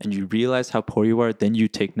and you realize how poor you are, then you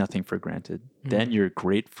take nothing for granted. Then you're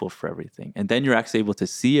grateful for everything, and then you're actually able to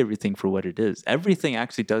see everything for what it is. Everything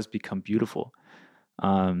actually does become beautiful,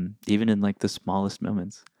 even in like the smallest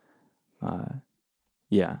moments.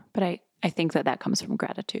 Yeah. But I think that comes from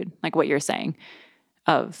gratitude, like what you're saying,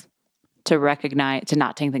 of to recognize, to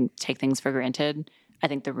not take things for granted. I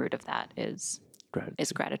think the root of that is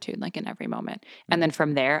gratitude, like in every moment. And then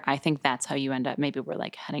from there, I think that's how you end up. Maybe we're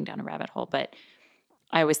like heading down a rabbit hole, but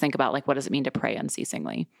I always think about like, what does it mean to pray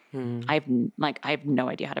unceasingly? I have no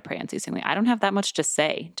idea how to pray unceasingly. I don't have that much to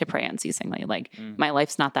say to pray unceasingly. Like my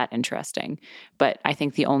life's not that interesting, but I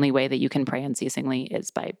think the only way that you can pray unceasingly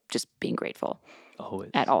is by just being grateful.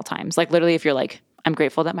 Always. At all times. Like literally, if you're like, I'm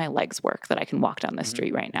grateful that my legs work, that I can walk down the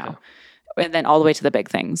street right now. Yeah. And then all the way to the big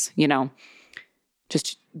things, you know,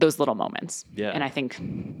 just those little moments. Yeah. And I think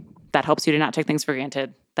that helps you to not take things for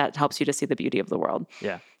granted. That helps you to see the beauty of the world.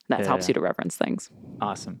 Yeah. That helps you to reverence things.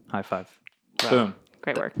 Awesome. High five. Wow. Boom.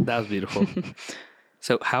 Great work. That was beautiful.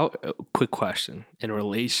 So quick question in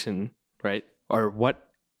relation, right? Or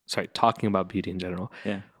talking about beauty in general.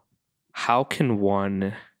 Yeah. How can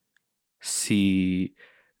one see,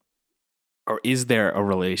 or is there a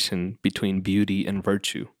relation between beauty and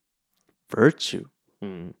virtue? Virtue?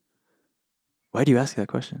 Why do you ask that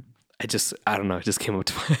question? I don't know. It just came up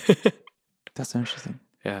to my That's interesting.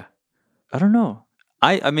 Yeah. I don't know.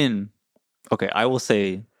 I mean, okay, I will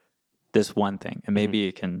say this one thing, and maybe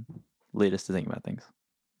it can lead us to think about things.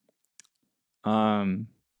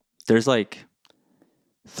 There's like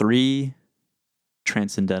 3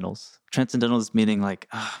 transcendentals. Transcendentals meaning like,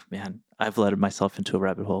 oh man, I've led myself into a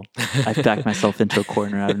rabbit hole. I've backed myself into a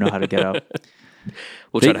corner. I don't know how to get out.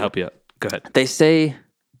 We'll try to help you out. Go ahead. They say,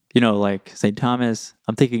 like St. Thomas,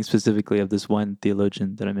 I'm thinking specifically of this one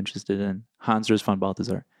theologian that I'm interested in, Hans Urs von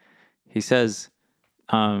Balthasar. He says,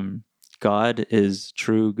 God is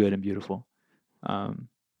true, good, and beautiful. And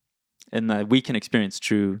that we can experience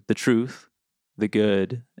the truth, the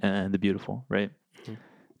good, and the beautiful, right? Mm-hmm.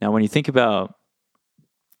 Now, when you think about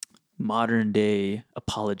modern day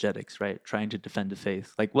apologetics, right? Trying to defend the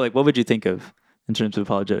faith. Like what would you think of in terms of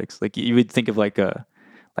apologetics? Like you would think of like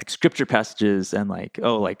scripture passages and like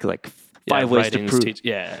 5 ways to prove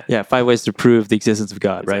 5 ways to prove the existence of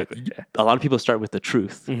God, exactly. Right? Yeah. A lot of people start with the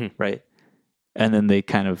truth, right? And then they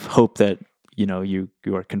kind of hope that you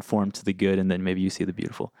are conformed to the good, and then maybe you see the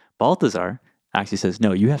beautiful. Balthasar actually says,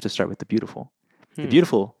 no, you have to start with the beautiful. The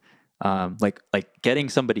beautiful, like getting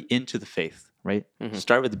somebody into the faith. Right? Mm-hmm.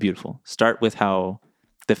 Start with the beautiful. Start with how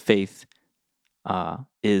the faith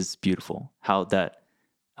is beautiful. How that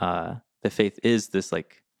the faith is this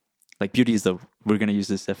like beauty is we're going to use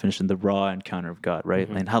this definition, the raw encounter of God, right?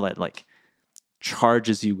 Mm-hmm. And how that like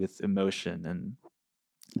charges you with emotion, and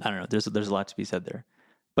I don't know. There's a lot to be said there.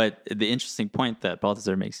 But the interesting point that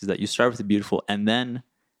Balthasar makes is that you start with the beautiful, and then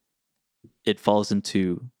it falls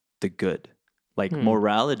into the good, like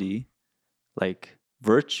morality, like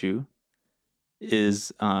virtue.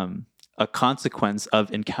 Is a consequence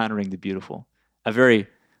of encountering the beautiful. A very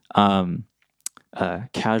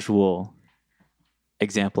casual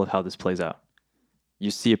example of how this plays out. You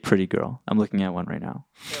see a pretty girl. I'm looking at one right now.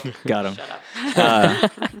 Got him. Shut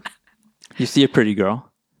up. You see a pretty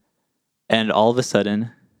girl, and all of a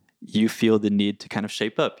sudden, you feel the need to kind of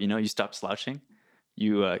shape up. You stop slouching.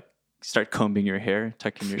 You start combing your hair,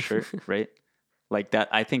 tucking your shirt, right? Like that.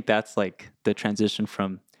 I think that's like the transition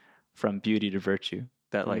from beauty to virtue,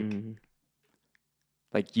 that like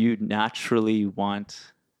you naturally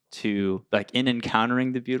want to, like in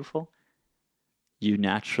encountering the beautiful, you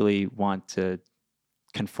naturally want to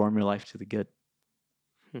conform your life to the good.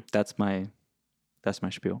 That's my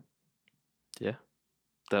spiel. Yeah,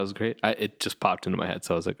 that was great. It just popped into my head,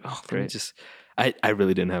 so I was like, oh, great. I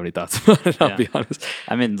really didn't have any thoughts about it, I'll be honest.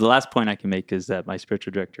 I mean, the last point I can make is that my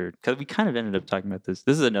spiritual director, because we kind of ended up talking about this.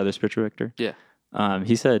 This is another spiritual director. Yeah.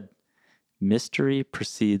 He said, mystery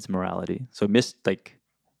precedes morality. So he's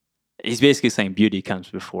basically saying beauty comes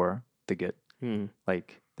before the good.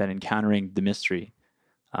 Like that encountering the mystery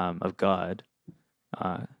of God,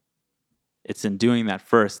 it's in doing that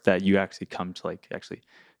first that you actually come to like actually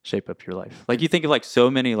shape up your life. Like you think of like so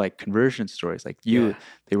many like conversion stories, like they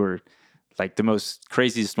were like the most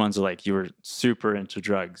craziest ones are like you were super into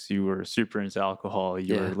drugs, you were super into alcohol,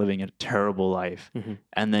 you were living a terrible life,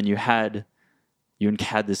 and then you had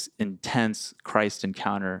this intense Christ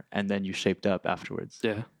encounter, and then you shaped up afterwards.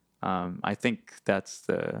 Yeah. I think that's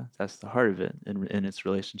the heart of it in its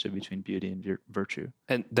relationship between beauty and virtue.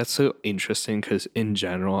 And that's so interesting because in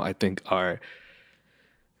general, I think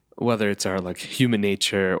whether it's our like human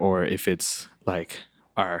nature or if it's like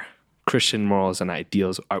our Christian morals and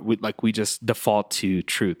ideals, we just default to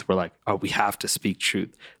truth. We're like, oh, we have to speak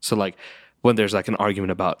truth. So like when there's like an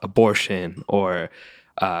argument about abortion or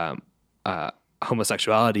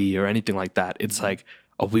homosexuality or anything like that, it's like,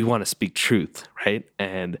 oh, we want to speak truth, right?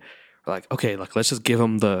 And we're like, okay, like let's just give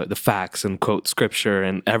them the facts and quote scripture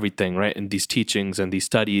and everything, right? And these teachings and these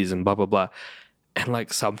studies and blah blah blah. And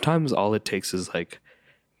like sometimes all it takes is like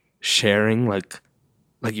sharing, like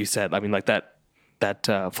you said. I mean, like that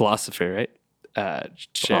philosopher, right?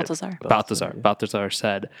 Balthasar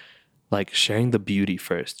said, like sharing the beauty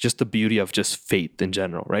first, just the beauty of just faith in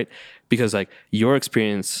general, right? Because like your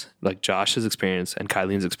experience, like Josh's experience and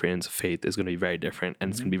Kyleen's experience of faith is going to be very different,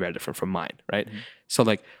 and it's going to be very different from mine, right? So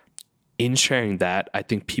like in sharing that, I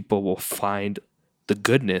think people will find the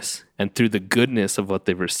goodness, and through the goodness of what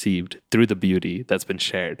they've received, through the beauty that's been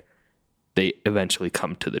shared, they eventually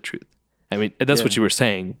come to the truth. I mean, that's what you were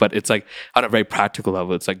saying, but it's like on a very practical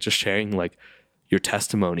level, it's like just sharing like your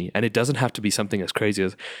testimony. And it doesn't have to be something as crazy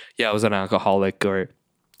as, I was an alcoholic or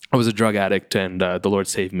I was a drug addict and the Lord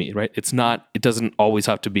saved me, right? It doesn't always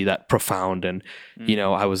have to be that profound and,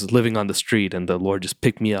 I was living on the street and the Lord just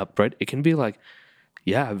picked me up, right? It can be like,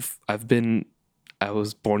 I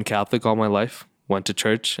was born Catholic all my life, went to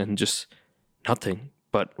church and just nothing.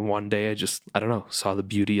 But one day I don't know, saw the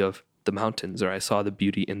beauty of the mountains, or I saw the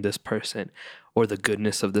beauty in this person, or the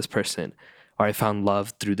goodness of this person, or I found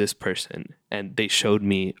love through this person, and they showed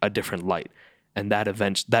me a different light. And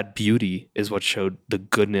that beauty is what showed the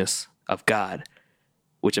goodness of God,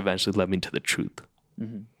 which eventually led me to the truth,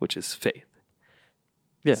 which is faith.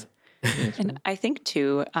 Yeah. And I think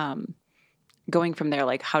too, going from there,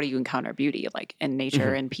 like, how do you encounter beauty, like in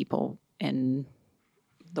nature and people in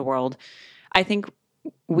the world? I think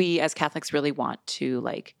we as Catholics really want to,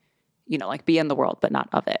 like, you know, like be in the world, but not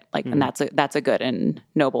of it. Like, and that's a good and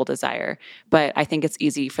noble desire. But I think it's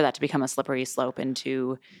easy for that to become a slippery slope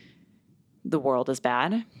into the world is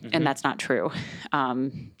bad. And that's not true.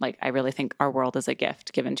 Like, I really think our world is a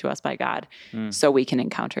gift given to us by God, so we can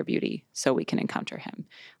encounter beauty, so we can encounter him.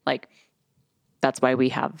 Like, that's why we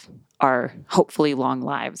have our hopefully long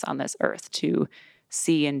lives on this earth, to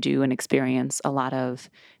see and do and experience a lot of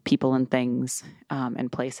people and things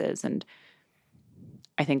and places. And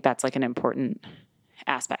I think that's like an important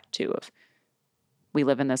aspect too of, we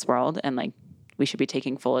live in this world, and like we should be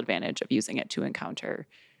taking full advantage of using it to encounter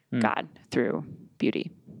God through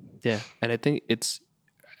beauty. Yeah. And I think it's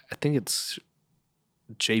Saint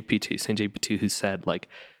JPT who said, like,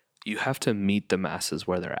 you have to meet the masses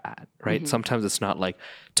where they're at, right? Sometimes it's not like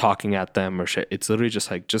talking at them or shit. It's literally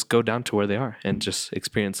just like, just go down to where they are and just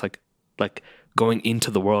experience like going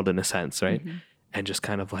into the world in a sense, right? And just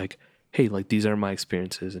kind of like, hey, like, these are my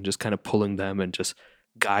experiences, and just kind of pulling them and just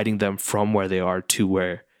guiding them from where they are to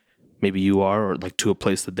where maybe you are, or like to a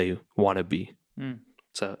place that they want to be.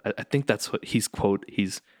 So I think that's what his quote,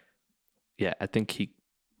 I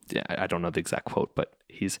don't know the exact quote, but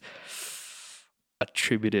he's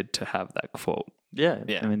attributed to have that quote. Yeah.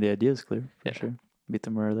 I mean, the idea is clear, for sure. Meet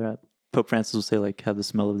them where they're at. Pope Francis will say, like, have the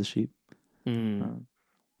smell of the sheep. And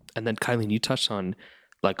then, Kileen, you touched on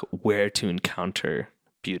like where to encounter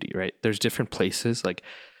beauty, right? There's different places, like,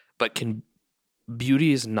 but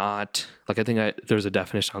beauty is not, like, I think there's a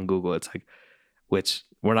definition on Google. It's like, which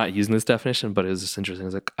we're not using this definition, but it was just interesting.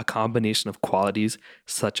 It's like a combination of qualities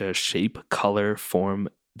such as shape, color, form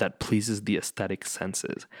that pleases the aesthetic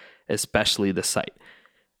senses, especially the sight.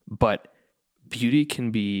 But beauty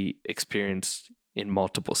can be experienced in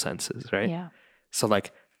multiple senses, right? Yeah. So,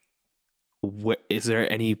 like, is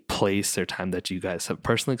there any place or time that you guys have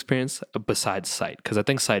personal experience besides sight? Because I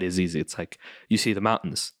think sight is easy. It's like you see the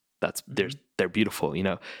mountains. They're beautiful. You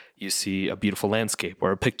know, you see a beautiful landscape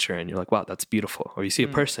or a picture, and you're like, wow, that's beautiful. Or you see a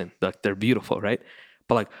person, like, they're beautiful, right?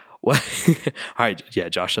 But like, what? All right, yeah,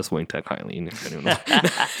 Josh just winked at Kileen.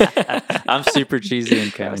 I'm super cheesy,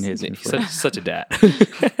 and Kileen hates me for it. Such a dad.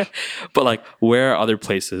 But like, where are other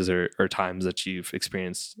places or times that you've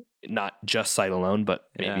experienced not just sight alone, but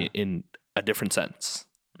maybe in a different sense?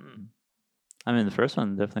 I mean, the first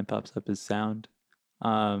one that definitely pops up is sound.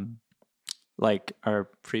 Like our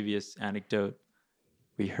previous anecdote,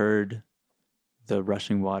 we heard the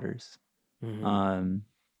rushing waters. And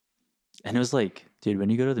it was like, dude,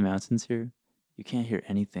 when you go to the mountains here, you can't hear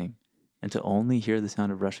anything. And to only hear the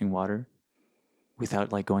sound of rushing water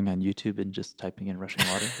without like going on YouTube and just typing in rushing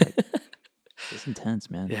water, like, it's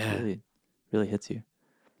intense, man. Yeah. It really, really hits you.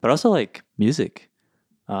 But also like music.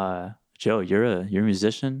 Joe, you're a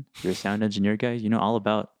musician, you're a sound engineer guy. You know all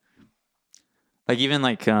about, like, even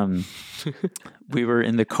like we were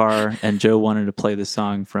in the car and Joe wanted to play the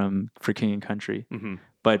song for King and Country.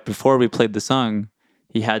 But before we played the song,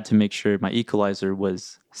 he had to make sure my equalizer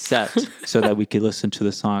was set so that we could listen to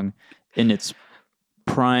the song in its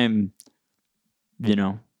prime, you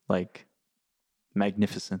know, like,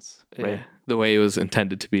 magnificence, right? Yeah, the way it was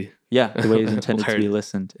intended to be. Yeah, the way it was intended to be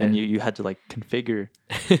listened. And you had to like configure,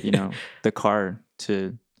 you know, the car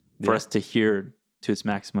for us to hear to its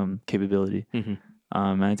maximum capability. And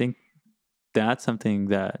I think that's something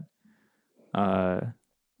that,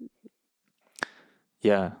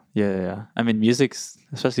 yeah. I mean, music's,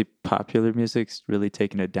 especially popular music's, really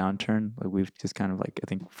taken a downturn. Like, we've just kind of like, I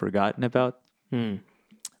think, forgotten about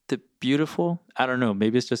the beautiful. I don't know.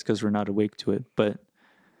 Maybe it's just because we're not awake to it, but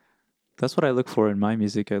that's what I look for in my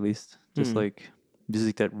music, at least. Just like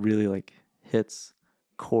music that really like hits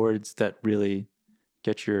chords that really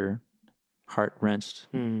get your heart wrenched.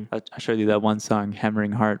 I showed you that one song,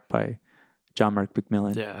 "Hammering Heart" by John Mark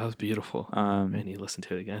McMillan. Yeah, that was beautiful. Man, you listen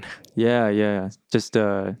to it again. Yeah. Just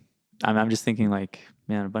I'm just thinking, like,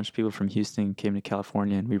 man, a bunch of people from Houston came to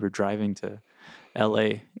California, and we were driving to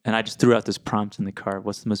LA, and I just threw out this prompt in the car: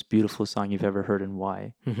 what's the most beautiful song you've ever heard, and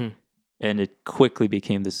why? And it quickly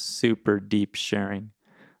became this super deep sharing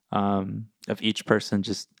of each person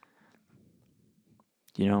just,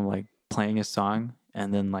 you know, like playing a song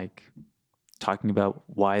and then like talking about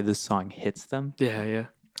why the song hits them. Yeah.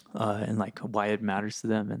 And like why it matters to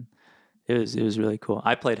them. And It was really cool.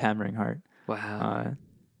 I played Hammering Heart. Wow.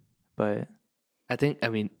 But I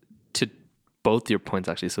mean, to both your points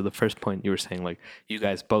actually. So the first point you were saying, like, you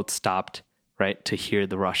guys both stopped, right, to hear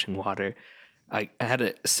the rushing water. I had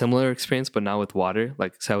a similar experience, but not with water.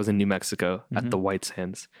 Like, so I was in New Mexico at the White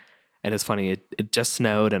Sands. And it's funny, it just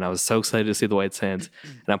snowed and I was so excited to see the White Sands.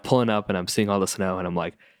 And I'm pulling up and I'm seeing all the snow and I'm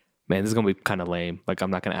like, man, this is going to be kind of lame. Like, I'm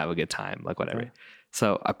not going to have a good time, like whatever. Okay.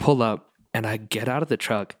 So I pull up and I get out of the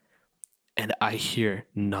truck and I hear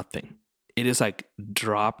nothing. It is like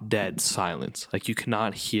drop dead silence. Like, you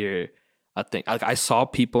cannot hear a thing. Like, I saw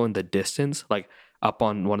people in the distance, like up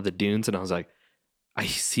on one of the dunes, and I was like, I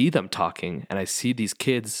see them talking and I see these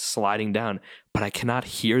kids sliding down, but I cannot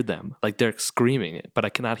hear them. Like, they're screaming it, but I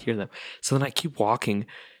cannot hear them. So then I keep walking.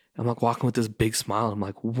 I'm like walking with this big smile. I'm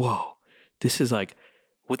like, whoa, this is like,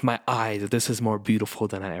 with my eyes, this is more beautiful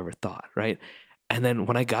than I ever thought, right? And then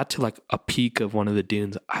when I got to like a peak of one of the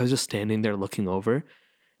dunes, I was just standing there looking over,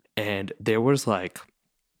 and there was like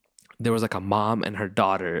a mom and her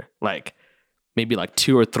daughter, like maybe like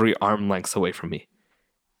 2 or 3 arm lengths away from me.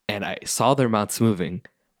 And I saw their mouths moving,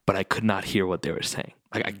 but I could not hear what they were saying.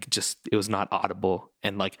 Like, it was not audible,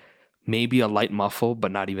 and like maybe a light muffle,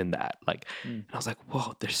 but not even that. Like, and I was like,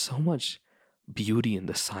 whoa, there's so much beauty in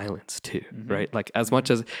the silence too, right? Like, as much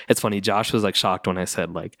as it's funny, Josh was like shocked when I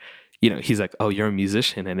said, like, you know, he's like, oh, you're a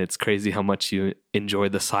musician and it's crazy how much you enjoy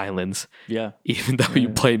the silence. Yeah. Even though you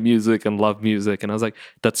play music and love music. And I was like,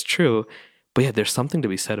 that's true. But yeah, there's something to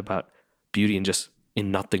be said about beauty and just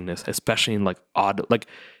in nothingness, especially in like odd, like,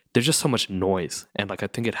 there's just so much noise. And like, I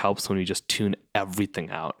think it helps when you just tune everything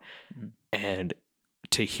out. And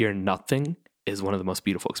to hear nothing is one of the most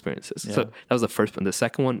beautiful experiences. Yeah. So that was the first one. The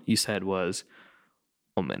second one you said was,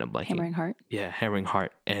 oh man, I'm blanking. Hammering Heart. Yeah, Hammering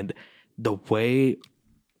Heart. And the way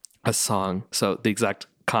a song, so the exact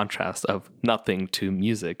contrast of nothing to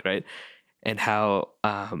music, right? And how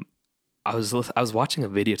I was watching a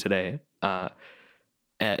video today,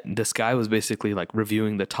 and this guy was basically like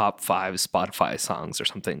reviewing the top 5 Spotify songs or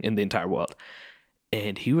something in the entire world.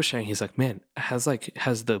 And he was sharing, he's like, man, has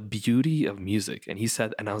the beauty of music. And he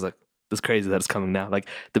said, and I was like, that's crazy that it's coming now. Like,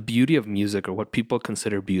 the beauty of music, or what people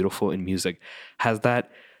consider beautiful in music, has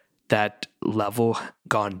that level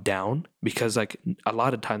gone down? Because like a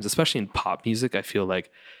lot of times, especially in pop music, I feel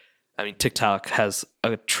like, I mean, TikTok has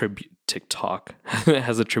attributed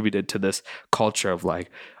to this culture of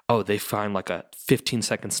like, oh, they find like a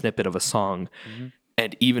 15-second snippet of a song,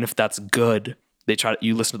 and even if that's good,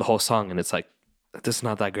 you listen to the whole song and it's like, this is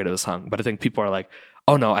not that great of a song. But I think people are like,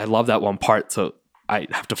 oh no, I love that one part, so I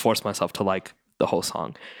have to force myself to like the whole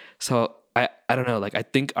song. So I don't know, like, I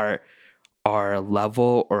think our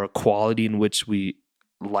level or quality in which we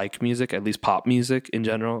like music, at least pop music in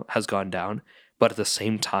general, has gone down. But at the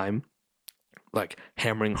same time, like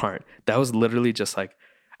Hammering Heart, that was literally just like,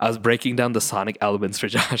 I was breaking down the sonic elements for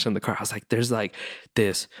Josh in the car. I was like, there's like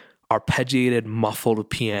this arpeggiated, muffled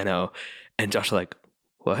piano. And Josh was like,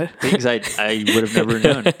 what? Things I would have never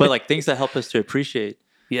known. But like things that help us to appreciate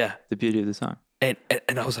the beauty of the song. And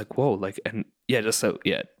I was like, whoa, like, and yeah, just so,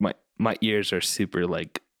 yeah, my ears are super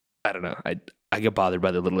like, I don't know. I get bothered by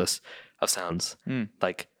the littlest of sounds.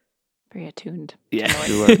 Like, very attuned. Yeah.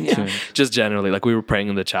 Yeah. Just generally, like, we were praying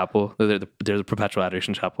in the chapel. There's a perpetual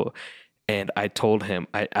adoration chapel. And I told him,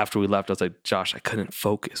 after we left, I was like, Josh, I couldn't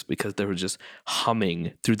focus because there was just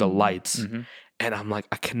humming through the lights. And I'm like,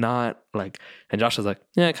 I cannot, like, and Josh was like,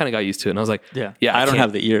 yeah, I kind of got used to it. And I was like, yeah, I don't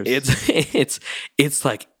have the ears. It's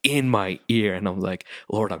like in my ear. And I was like,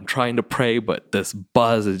 Lord, I'm trying to pray, but this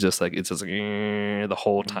buzz is just like, it's just like the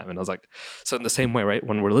whole time. And I was like, so in the same way, right,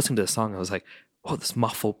 when we're listening to the song, I was like, oh, this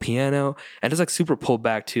muffled piano. And it's like super pulled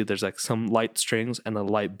back too. There's like some light strings and a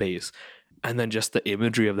light bass. And then just the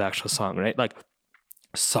imagery of the actual song, right? Like,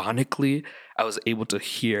 sonically, I was able to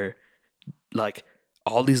hear like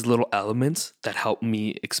all these little elements that help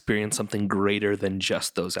me experience something greater than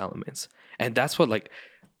just those elements. And that's what, like,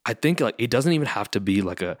 I think, like, it doesn't even have to be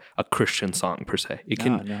like a Christian song per se. It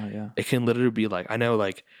can literally be like, I know,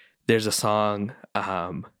 like, there's a song,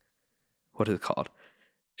 what is it called?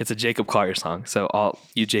 It's a Jacob Collier song. So all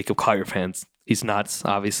you Jacob Collier fans, he's nuts,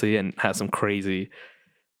 obviously, and has some crazy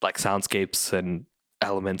like soundscapes and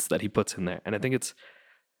elements that he puts in there. And I think it's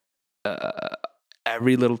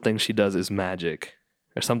every little thing she does is magic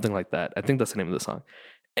or something like that. I think that's the name of the song.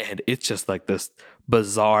 And it's just like this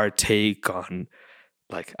bizarre take on,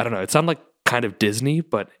 like, I don't know, it sounds like kind of Disney,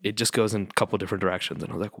 but it just goes in a couple different directions.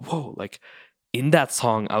 And I was like, whoa, like in that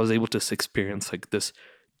song, I was able to experience like this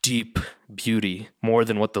deep beauty more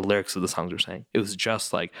than what the lyrics of the songs were saying. It was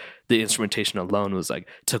just like the instrumentation alone was like,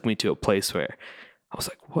 took me to a place where I was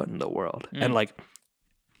like, what in the world? And like,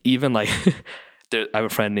 even like I have a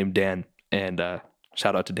friend named Dan, and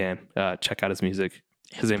shout out to Dan. Check out his music.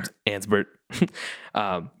 His name's Ansbert.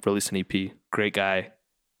 Released an EP. Great guy.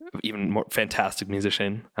 Even more fantastic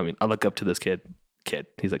musician. I mean, I look up to this kid.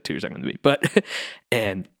 He's like 2 years younger than me. But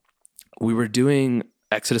and we were doing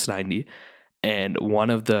Exodus 90, and one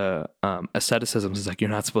of the asceticisms is like you're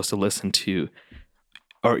not supposed to listen to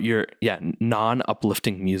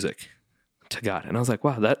non-uplifting music to God. And I was like,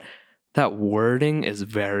 wow, that wording is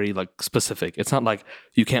very like specific. It's not like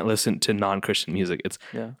you can't listen to non-Christian music. It's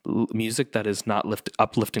music that is not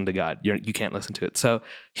uplifting to God. You can't listen to it. So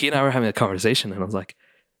he and I were having a conversation, and I was like,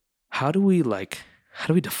 how do we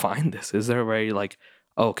define this? Is there a way like,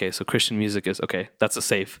 oh, okay, so Christian music is okay, that's a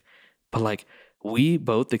safe, but like we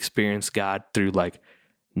both experience God through like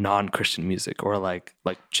non-Christian music, or like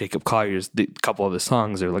Jacob Collier's a couple of his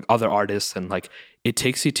songs, or like other artists, and like it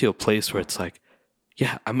takes you to a place where it's like,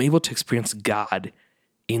 yeah, I'm able to experience God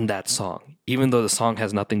in that song. Even though the song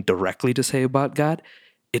has nothing directly to say about God,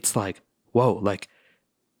 it's like, whoa, like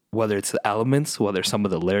whether it's the elements, whether some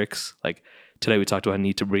of the lyrics, like today we talked about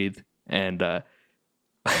Need to Breathe, and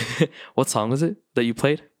what song was it that you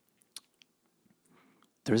played?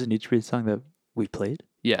 There was a Need to Breathe song that we played?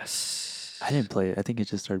 Yes. I didn't play it. I think it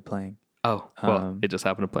just started playing. Oh, well, it just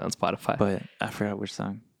happened to play on Spotify. But I forgot which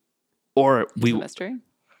song. Or Is it a mystery?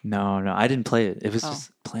 No, I didn't play it. It was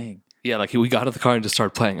just playing. Yeah, like we got out of the car and just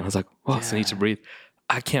started playing, and I was like, "Well, it's Need to Breathe."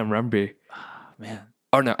 I can't remember. Oh, man.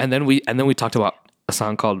 Or no, and then we talked about a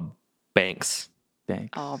song called Banks.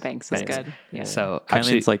 Banks. Oh, Banks is good. Yeah. So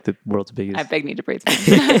actually, it's like the world's biggest. I beg Need to Breathe.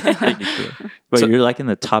 Wait, so, you're like in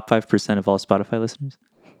the top 5% of all Spotify listeners?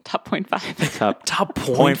 Top 0.5. Top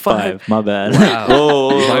 0.5. My bad. Wow.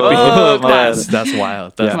 Oh, my bad. That's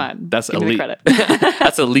wild. Come on. That's Give me elite. credit.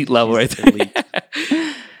 That's elite level right there. Elite.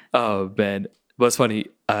 Oh man, but it's funny.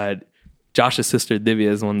 Josh's sister Divya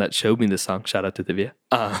is the one that showed me this song. Shout out to Divya.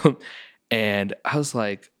 And I was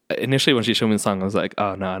like, initially when she showed me the song, I was like,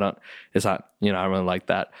 oh no, I don't. It's not. I don't really like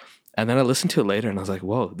that. And then I listened to it later, and I was like,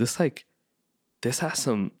 whoa, this has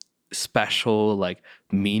some special like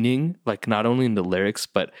meaning, like not only in the lyrics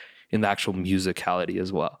but in the actual musicality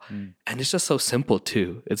as well. And it's just so simple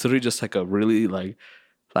too. It's literally just like a really like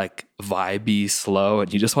vibey slow,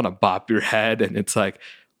 and you just want to bop your head, and it's like,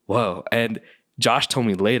 whoa. And Josh told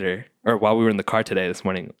me later, or while we were in the car today this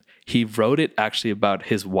morning, he wrote it actually about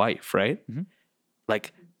his wife, right? Mm-hmm.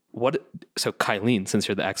 Like what? So Kileen, since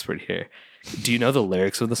you're the expert here, do you know the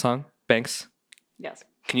lyrics of the song Banks? Yes.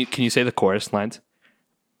 Can you say the chorus lines?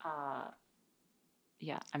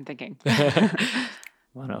 Yeah, I'm thinking.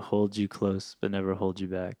 Want to hold you close, but never hold you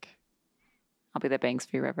back. I'll be the Banks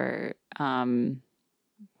for you river. Want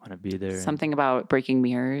to be there. Something about breaking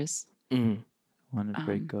mirrors. Mm. Want to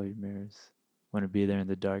break all your mirrors. Want to be there in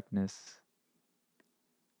the darkness.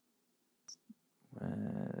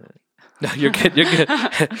 No, you're good. You're good.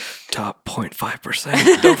 Top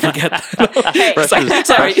 0.5%. Don't forget that. Hey,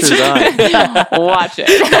 sorry. Watch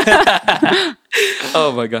it.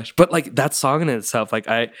 Oh my gosh. But like that song in itself, like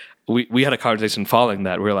we had a conversation following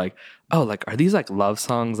that. We were like, oh, like are these like love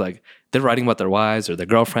songs? Like they're writing about their wives or their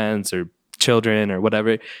girlfriends or children or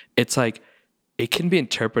whatever. It's like it can be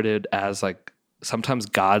interpreted as like sometimes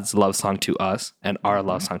God's love song to us and our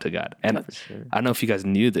love song to God. And sure. I don't know if you guys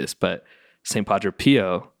knew this, but St. Padre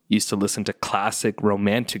Pio used to listen to classic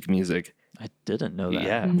romantic music. I didn't know that.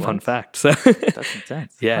 Yeah, fun fact. So, that's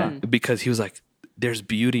intense. Yeah, because he was like, there's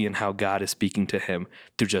beauty in how God is speaking to him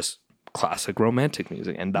through just classic romantic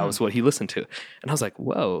music. And that was what he listened to. And I was like,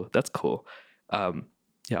 whoa, that's cool.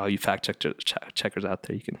 Yeah, all you fact checkers out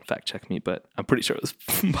there, you can fact check me, but I'm pretty sure it was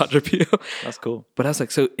Padre Pio. That's cool. But I was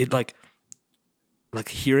like, so it like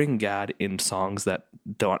hearing God in songs that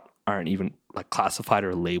aren't even like classified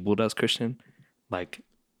or labeled as Christian, like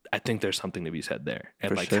I think there's something to be said there.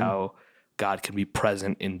 And like how God can be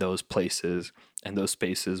present in those places and those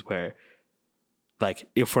spaces where like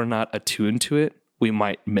if we're not attuned to it, we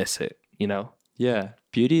might miss it, you know? Yeah.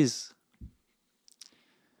 Beauty is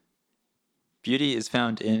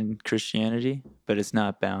found in Christianity, but it's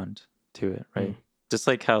not bound to it, right? Just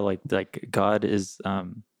like how like God is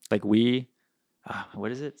like we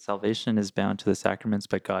what is it? Salvation is bound to the sacraments,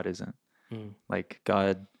 but God isn't. Like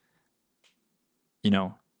God,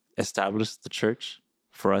 established the church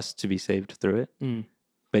for us to be saved through it,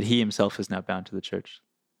 but he himself is not bound to the church.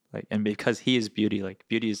 Like, and because he is beauty, like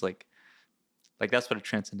beauty is like that's what a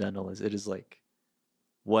transcendental is. It is like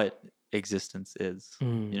what existence is,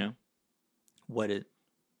 what it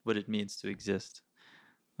means to exist.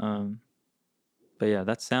 But yeah,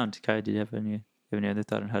 that's sound. Kai, did you have any other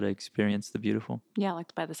thought on how to experience the beautiful? Yeah, I like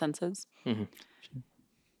to buy the senses. Mm-hmm.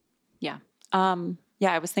 Yeah.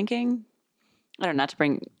 Yeah, I was thinking, I don't know, not to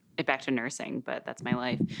bring it back to nursing, but that's my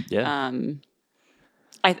life. Yeah.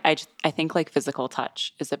 I think like physical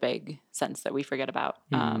touch is a big sense that we forget about.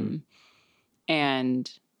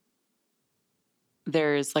 And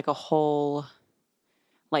there's like a whole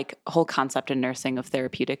concept in nursing of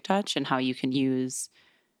therapeutic touch and how you can use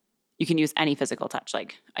any physical touch,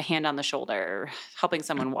 like a hand on the shoulder, helping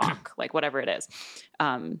someone walk, like whatever it is,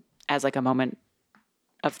 as like a moment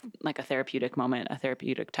of like a therapeutic moment, a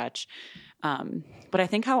therapeutic touch. But I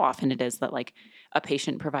think how often it is that like a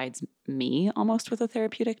patient provides me almost with a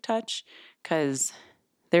therapeutic touch, because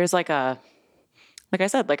there's like I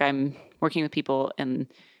said, like I'm working with people in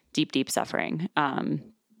deep, deep suffering.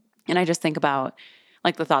 And I just think about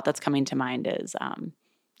like the thought that's coming to mind is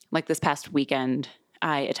like this past weekend,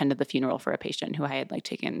 I attended the funeral for a patient who I had like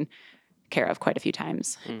taken care of quite a few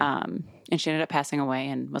times. And she ended up passing away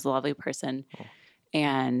and was a lovely person. Oh.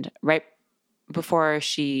 And right before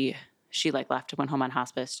she like left, went home on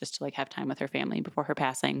hospice just to like have time with her family before her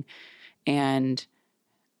passing. And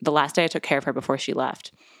the last day I took care of her before she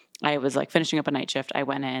left, I was like finishing up a night shift. I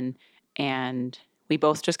went in and we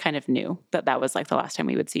both just kind of knew that that was like the last time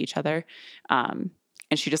we would see each other.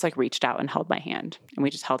 And she just like reached out and held my hand, and we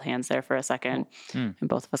just held hands there for a second, and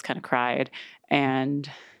both of us kind of cried. And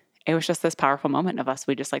it was just this powerful moment of us.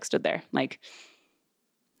 We just like stood there. Like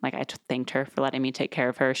I thanked her for letting me take care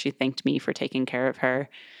of her. She thanked me for taking care of her.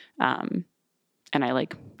 And I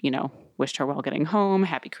like, wished her well getting home,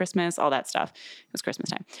 happy Christmas, all that stuff. It was Christmas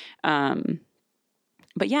time.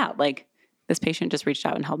 But yeah, like this patient just reached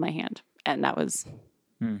out and held my hand. And that was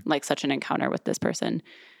like such an encounter with this person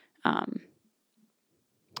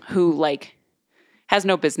who like has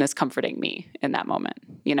no business comforting me in that moment,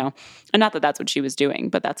 and not that that's what she was doing,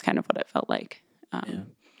 but that's kind of what it felt like. Yeah,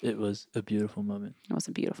 it was a beautiful moment. It was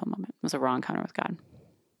a beautiful moment. It was a raw encounter with God.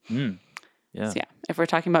 Yeah. So yeah, if we're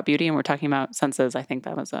talking about beauty and we're talking about senses, I think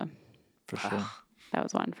that was for sure. That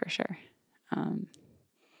was one for sure. And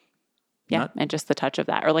just the touch of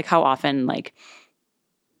that, or like how often like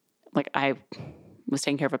I was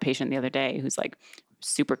taking care of a patient the other day who's like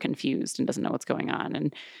super confused and doesn't know what's going on,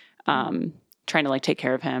 and trying to like take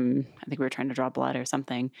care of him. I think we were trying to draw blood or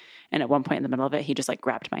something, and at one point in the middle of it, he just like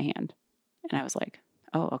grabbed my hand, and I was like,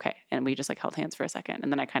 "Oh, okay." And we just like held hands for a second,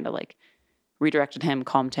 and then I kind of like redirected him,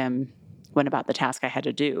 calmed him, went about the task I had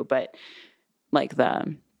to do. But like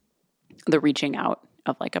the reaching out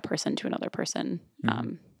of like a person to another person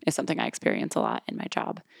is something I experience a lot in my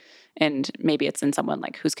job. And maybe it's in someone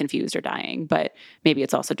like who's confused or dying, but maybe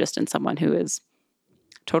it's also just in someone who is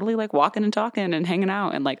totally like walking and talking and hanging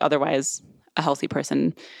out and like otherwise a healthy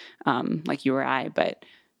person, like you or I, but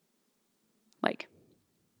like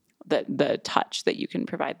the touch that you can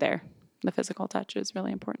provide there, the physical touch is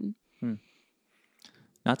really important.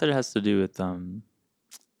 Not that it has to do with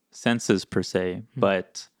senses per se,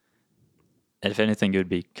 but if anything, it would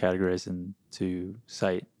be categorized into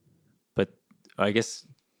sight. But I guess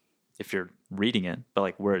if you're reading it, but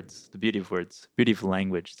like words, the beauty of words, beauty of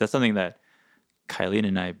language, that's something that Kileen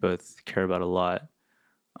and I both care about a lot.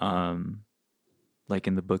 Like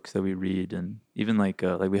in the books that we read, and even like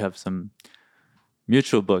we have some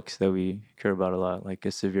mutual books that we care about a lot, like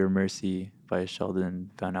A Severe Mercy by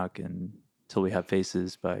Sheldon Van Auken, Till We Have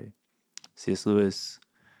Faces by C.S. Lewis,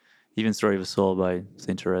 even Story of a Soul by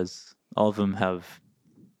Saint Therese. All of them have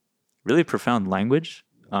really profound language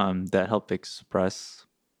that help express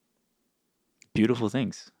beautiful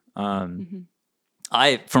things.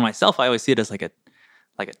 For myself, I always see it as like a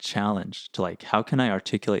challenge to like, how can I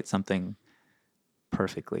articulate something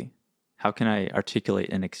perfectly? How can I articulate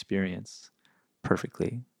an experience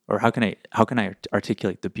perfectly? Or how can I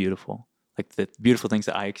articulate the beautiful, like the beautiful things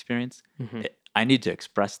that I experience? I need to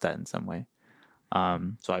express that in some way.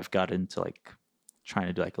 So I've got into like trying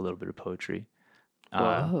to do like a little bit of poetry.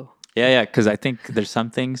 Whoa. Yeah, because I think there's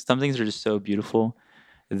some things are just so beautiful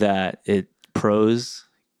that prose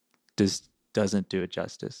just doesn't do it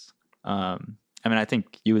justice. I mean, I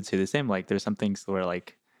think you would say the same. Like, there's some things where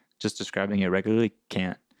like just describing it regularly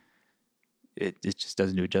it just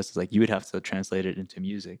doesn't do it justice. Like, you would have to translate it into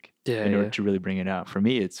music in order to really bring it out. For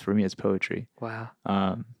me, it's poetry. Wow.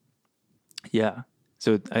 Yeah.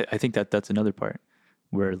 So I think that's another part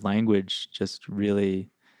where language just really,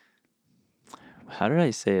 how did I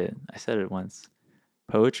say it? I said it once.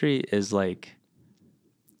 Poetry is like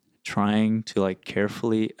trying to like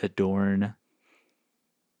carefully adorn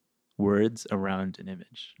words around an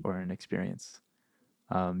image or an experience.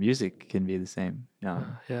 Music can be the same.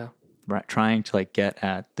 Yeah. Right, trying to like get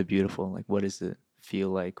at the beautiful. Like, what does it feel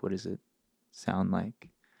like? What does it sound like?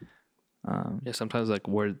 Sometimes like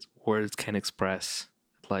words can express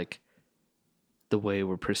like the way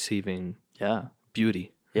we're perceiving Yeah.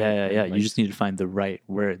 beauty. Yeah. Like, You just need to find the right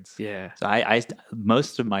words. Yeah. So I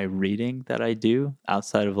most of my reading that I do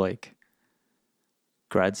outside of like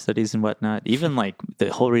grad studies and whatnot, even like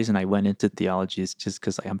the whole reason I went into theology is just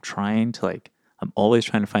because I'm always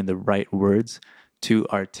trying to find the right words to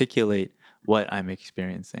articulate what I'm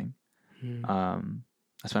experiencing.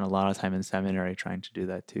 I spent a lot of time in seminary trying to do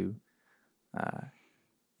that too.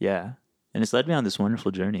 Yeah. And it's led me on this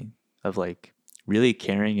wonderful journey of like really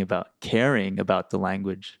caring about the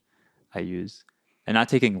language I use and not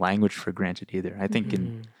taking language for granted either. I think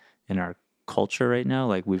in our culture right now,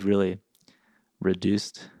 like we've really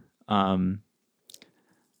reduced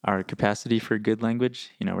our capacity for good language.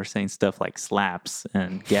 You know, we're saying stuff like slaps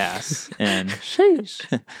and gas and sheesh.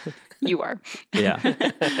 You are. Yeah.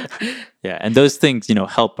 Yeah. And those things, you know,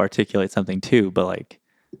 help articulate something too. But like,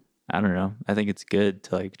 I don't know. I think it's good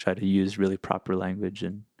to like try to use really proper language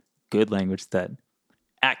and good language that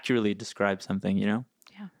accurately describes something, you know?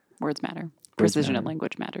 Yeah. Words matter. Precision in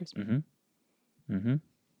language matters.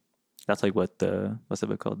 That's like what's the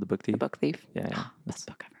book called? The Book Thief? The Book Thief. Yeah. Best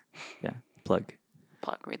book ever. Yeah. Plug.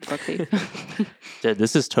 Read The Book Thief. Dude,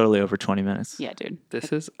 this is totally over 20 minutes. Yeah, dude.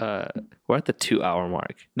 This is we're at the 2-hour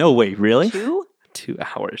mark. No way, really? 2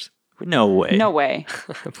 hours. No way. No way.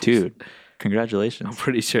 Dude, congratulations. I'm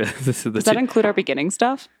pretty sure this is the Does that include our beginning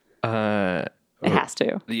stuff? It has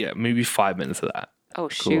to. Yeah, maybe 5 minutes of that. Oh,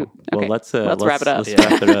 shoot. Cool. Okay. Well, let's wrap it up. Let's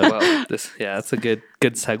wrap it up. Well, that's a good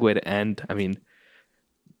segue to end. I mean,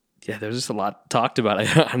 yeah, there's just a lot talked about. I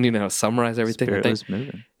don't even know how to summarize everything. Spirit was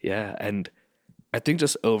moving. Yeah, and I think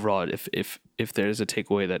just overall, if there's a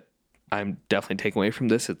takeaway that I'm definitely taking away from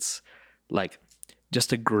this, it's like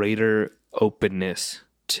just a greater openness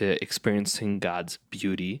to experiencing God's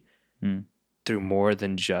beauty through more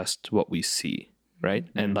than just what we see, right?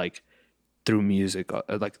 And like through music,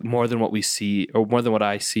 like more than what we see or more than what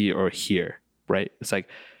I see or hear, right? It's like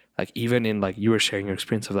even in like you were sharing your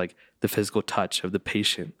experience of like the physical touch of the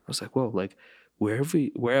patient. I was like, whoa, like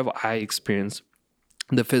wherever I experienced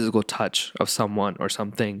the physical touch of someone or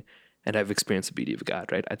something, and I've experienced the beauty of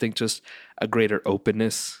God, right? I think just a greater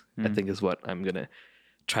openness, I think, is what I'm gonna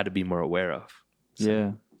try to be more aware of. So.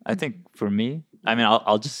 Yeah, I think for me, I mean,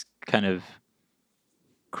 I'll just kind of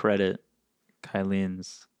credit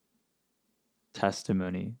Kileen's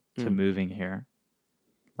testimony to moving here.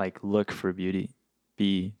 Like, look for beauty,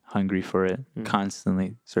 be hungry for it,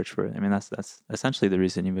 constantly search for it. I mean, that's essentially the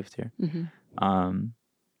reason you moved here.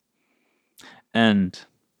 And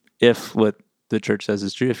if what the church says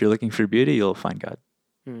is true, if you're looking for beauty, you'll find God.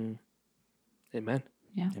 Amen.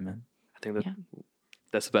 Yeah. Amen. I think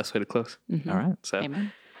that's the best way to close. All right. So,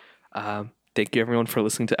 Amen. Thank you everyone for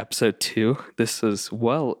listening to episode 2. This is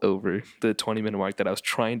well over the 20-minute mark that I was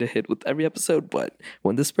trying to hit with every episode, but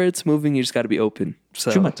when the Spirit's moving, you just got to be open.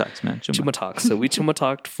 So Chuma talks, man. Chuma talks. So we Chuma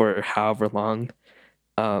talked for however long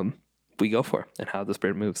we go for and how the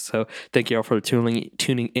Spirit moves. So thank you all for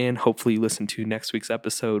tuning in. Hopefully you listen to next week's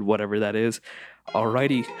episode, whatever that is.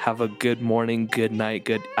 Alrighty, have a good morning, good night,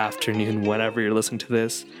 good afternoon, whenever you're listening to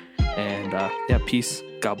this. And peace.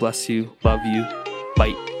 God bless you. Love you.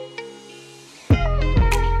 Bye.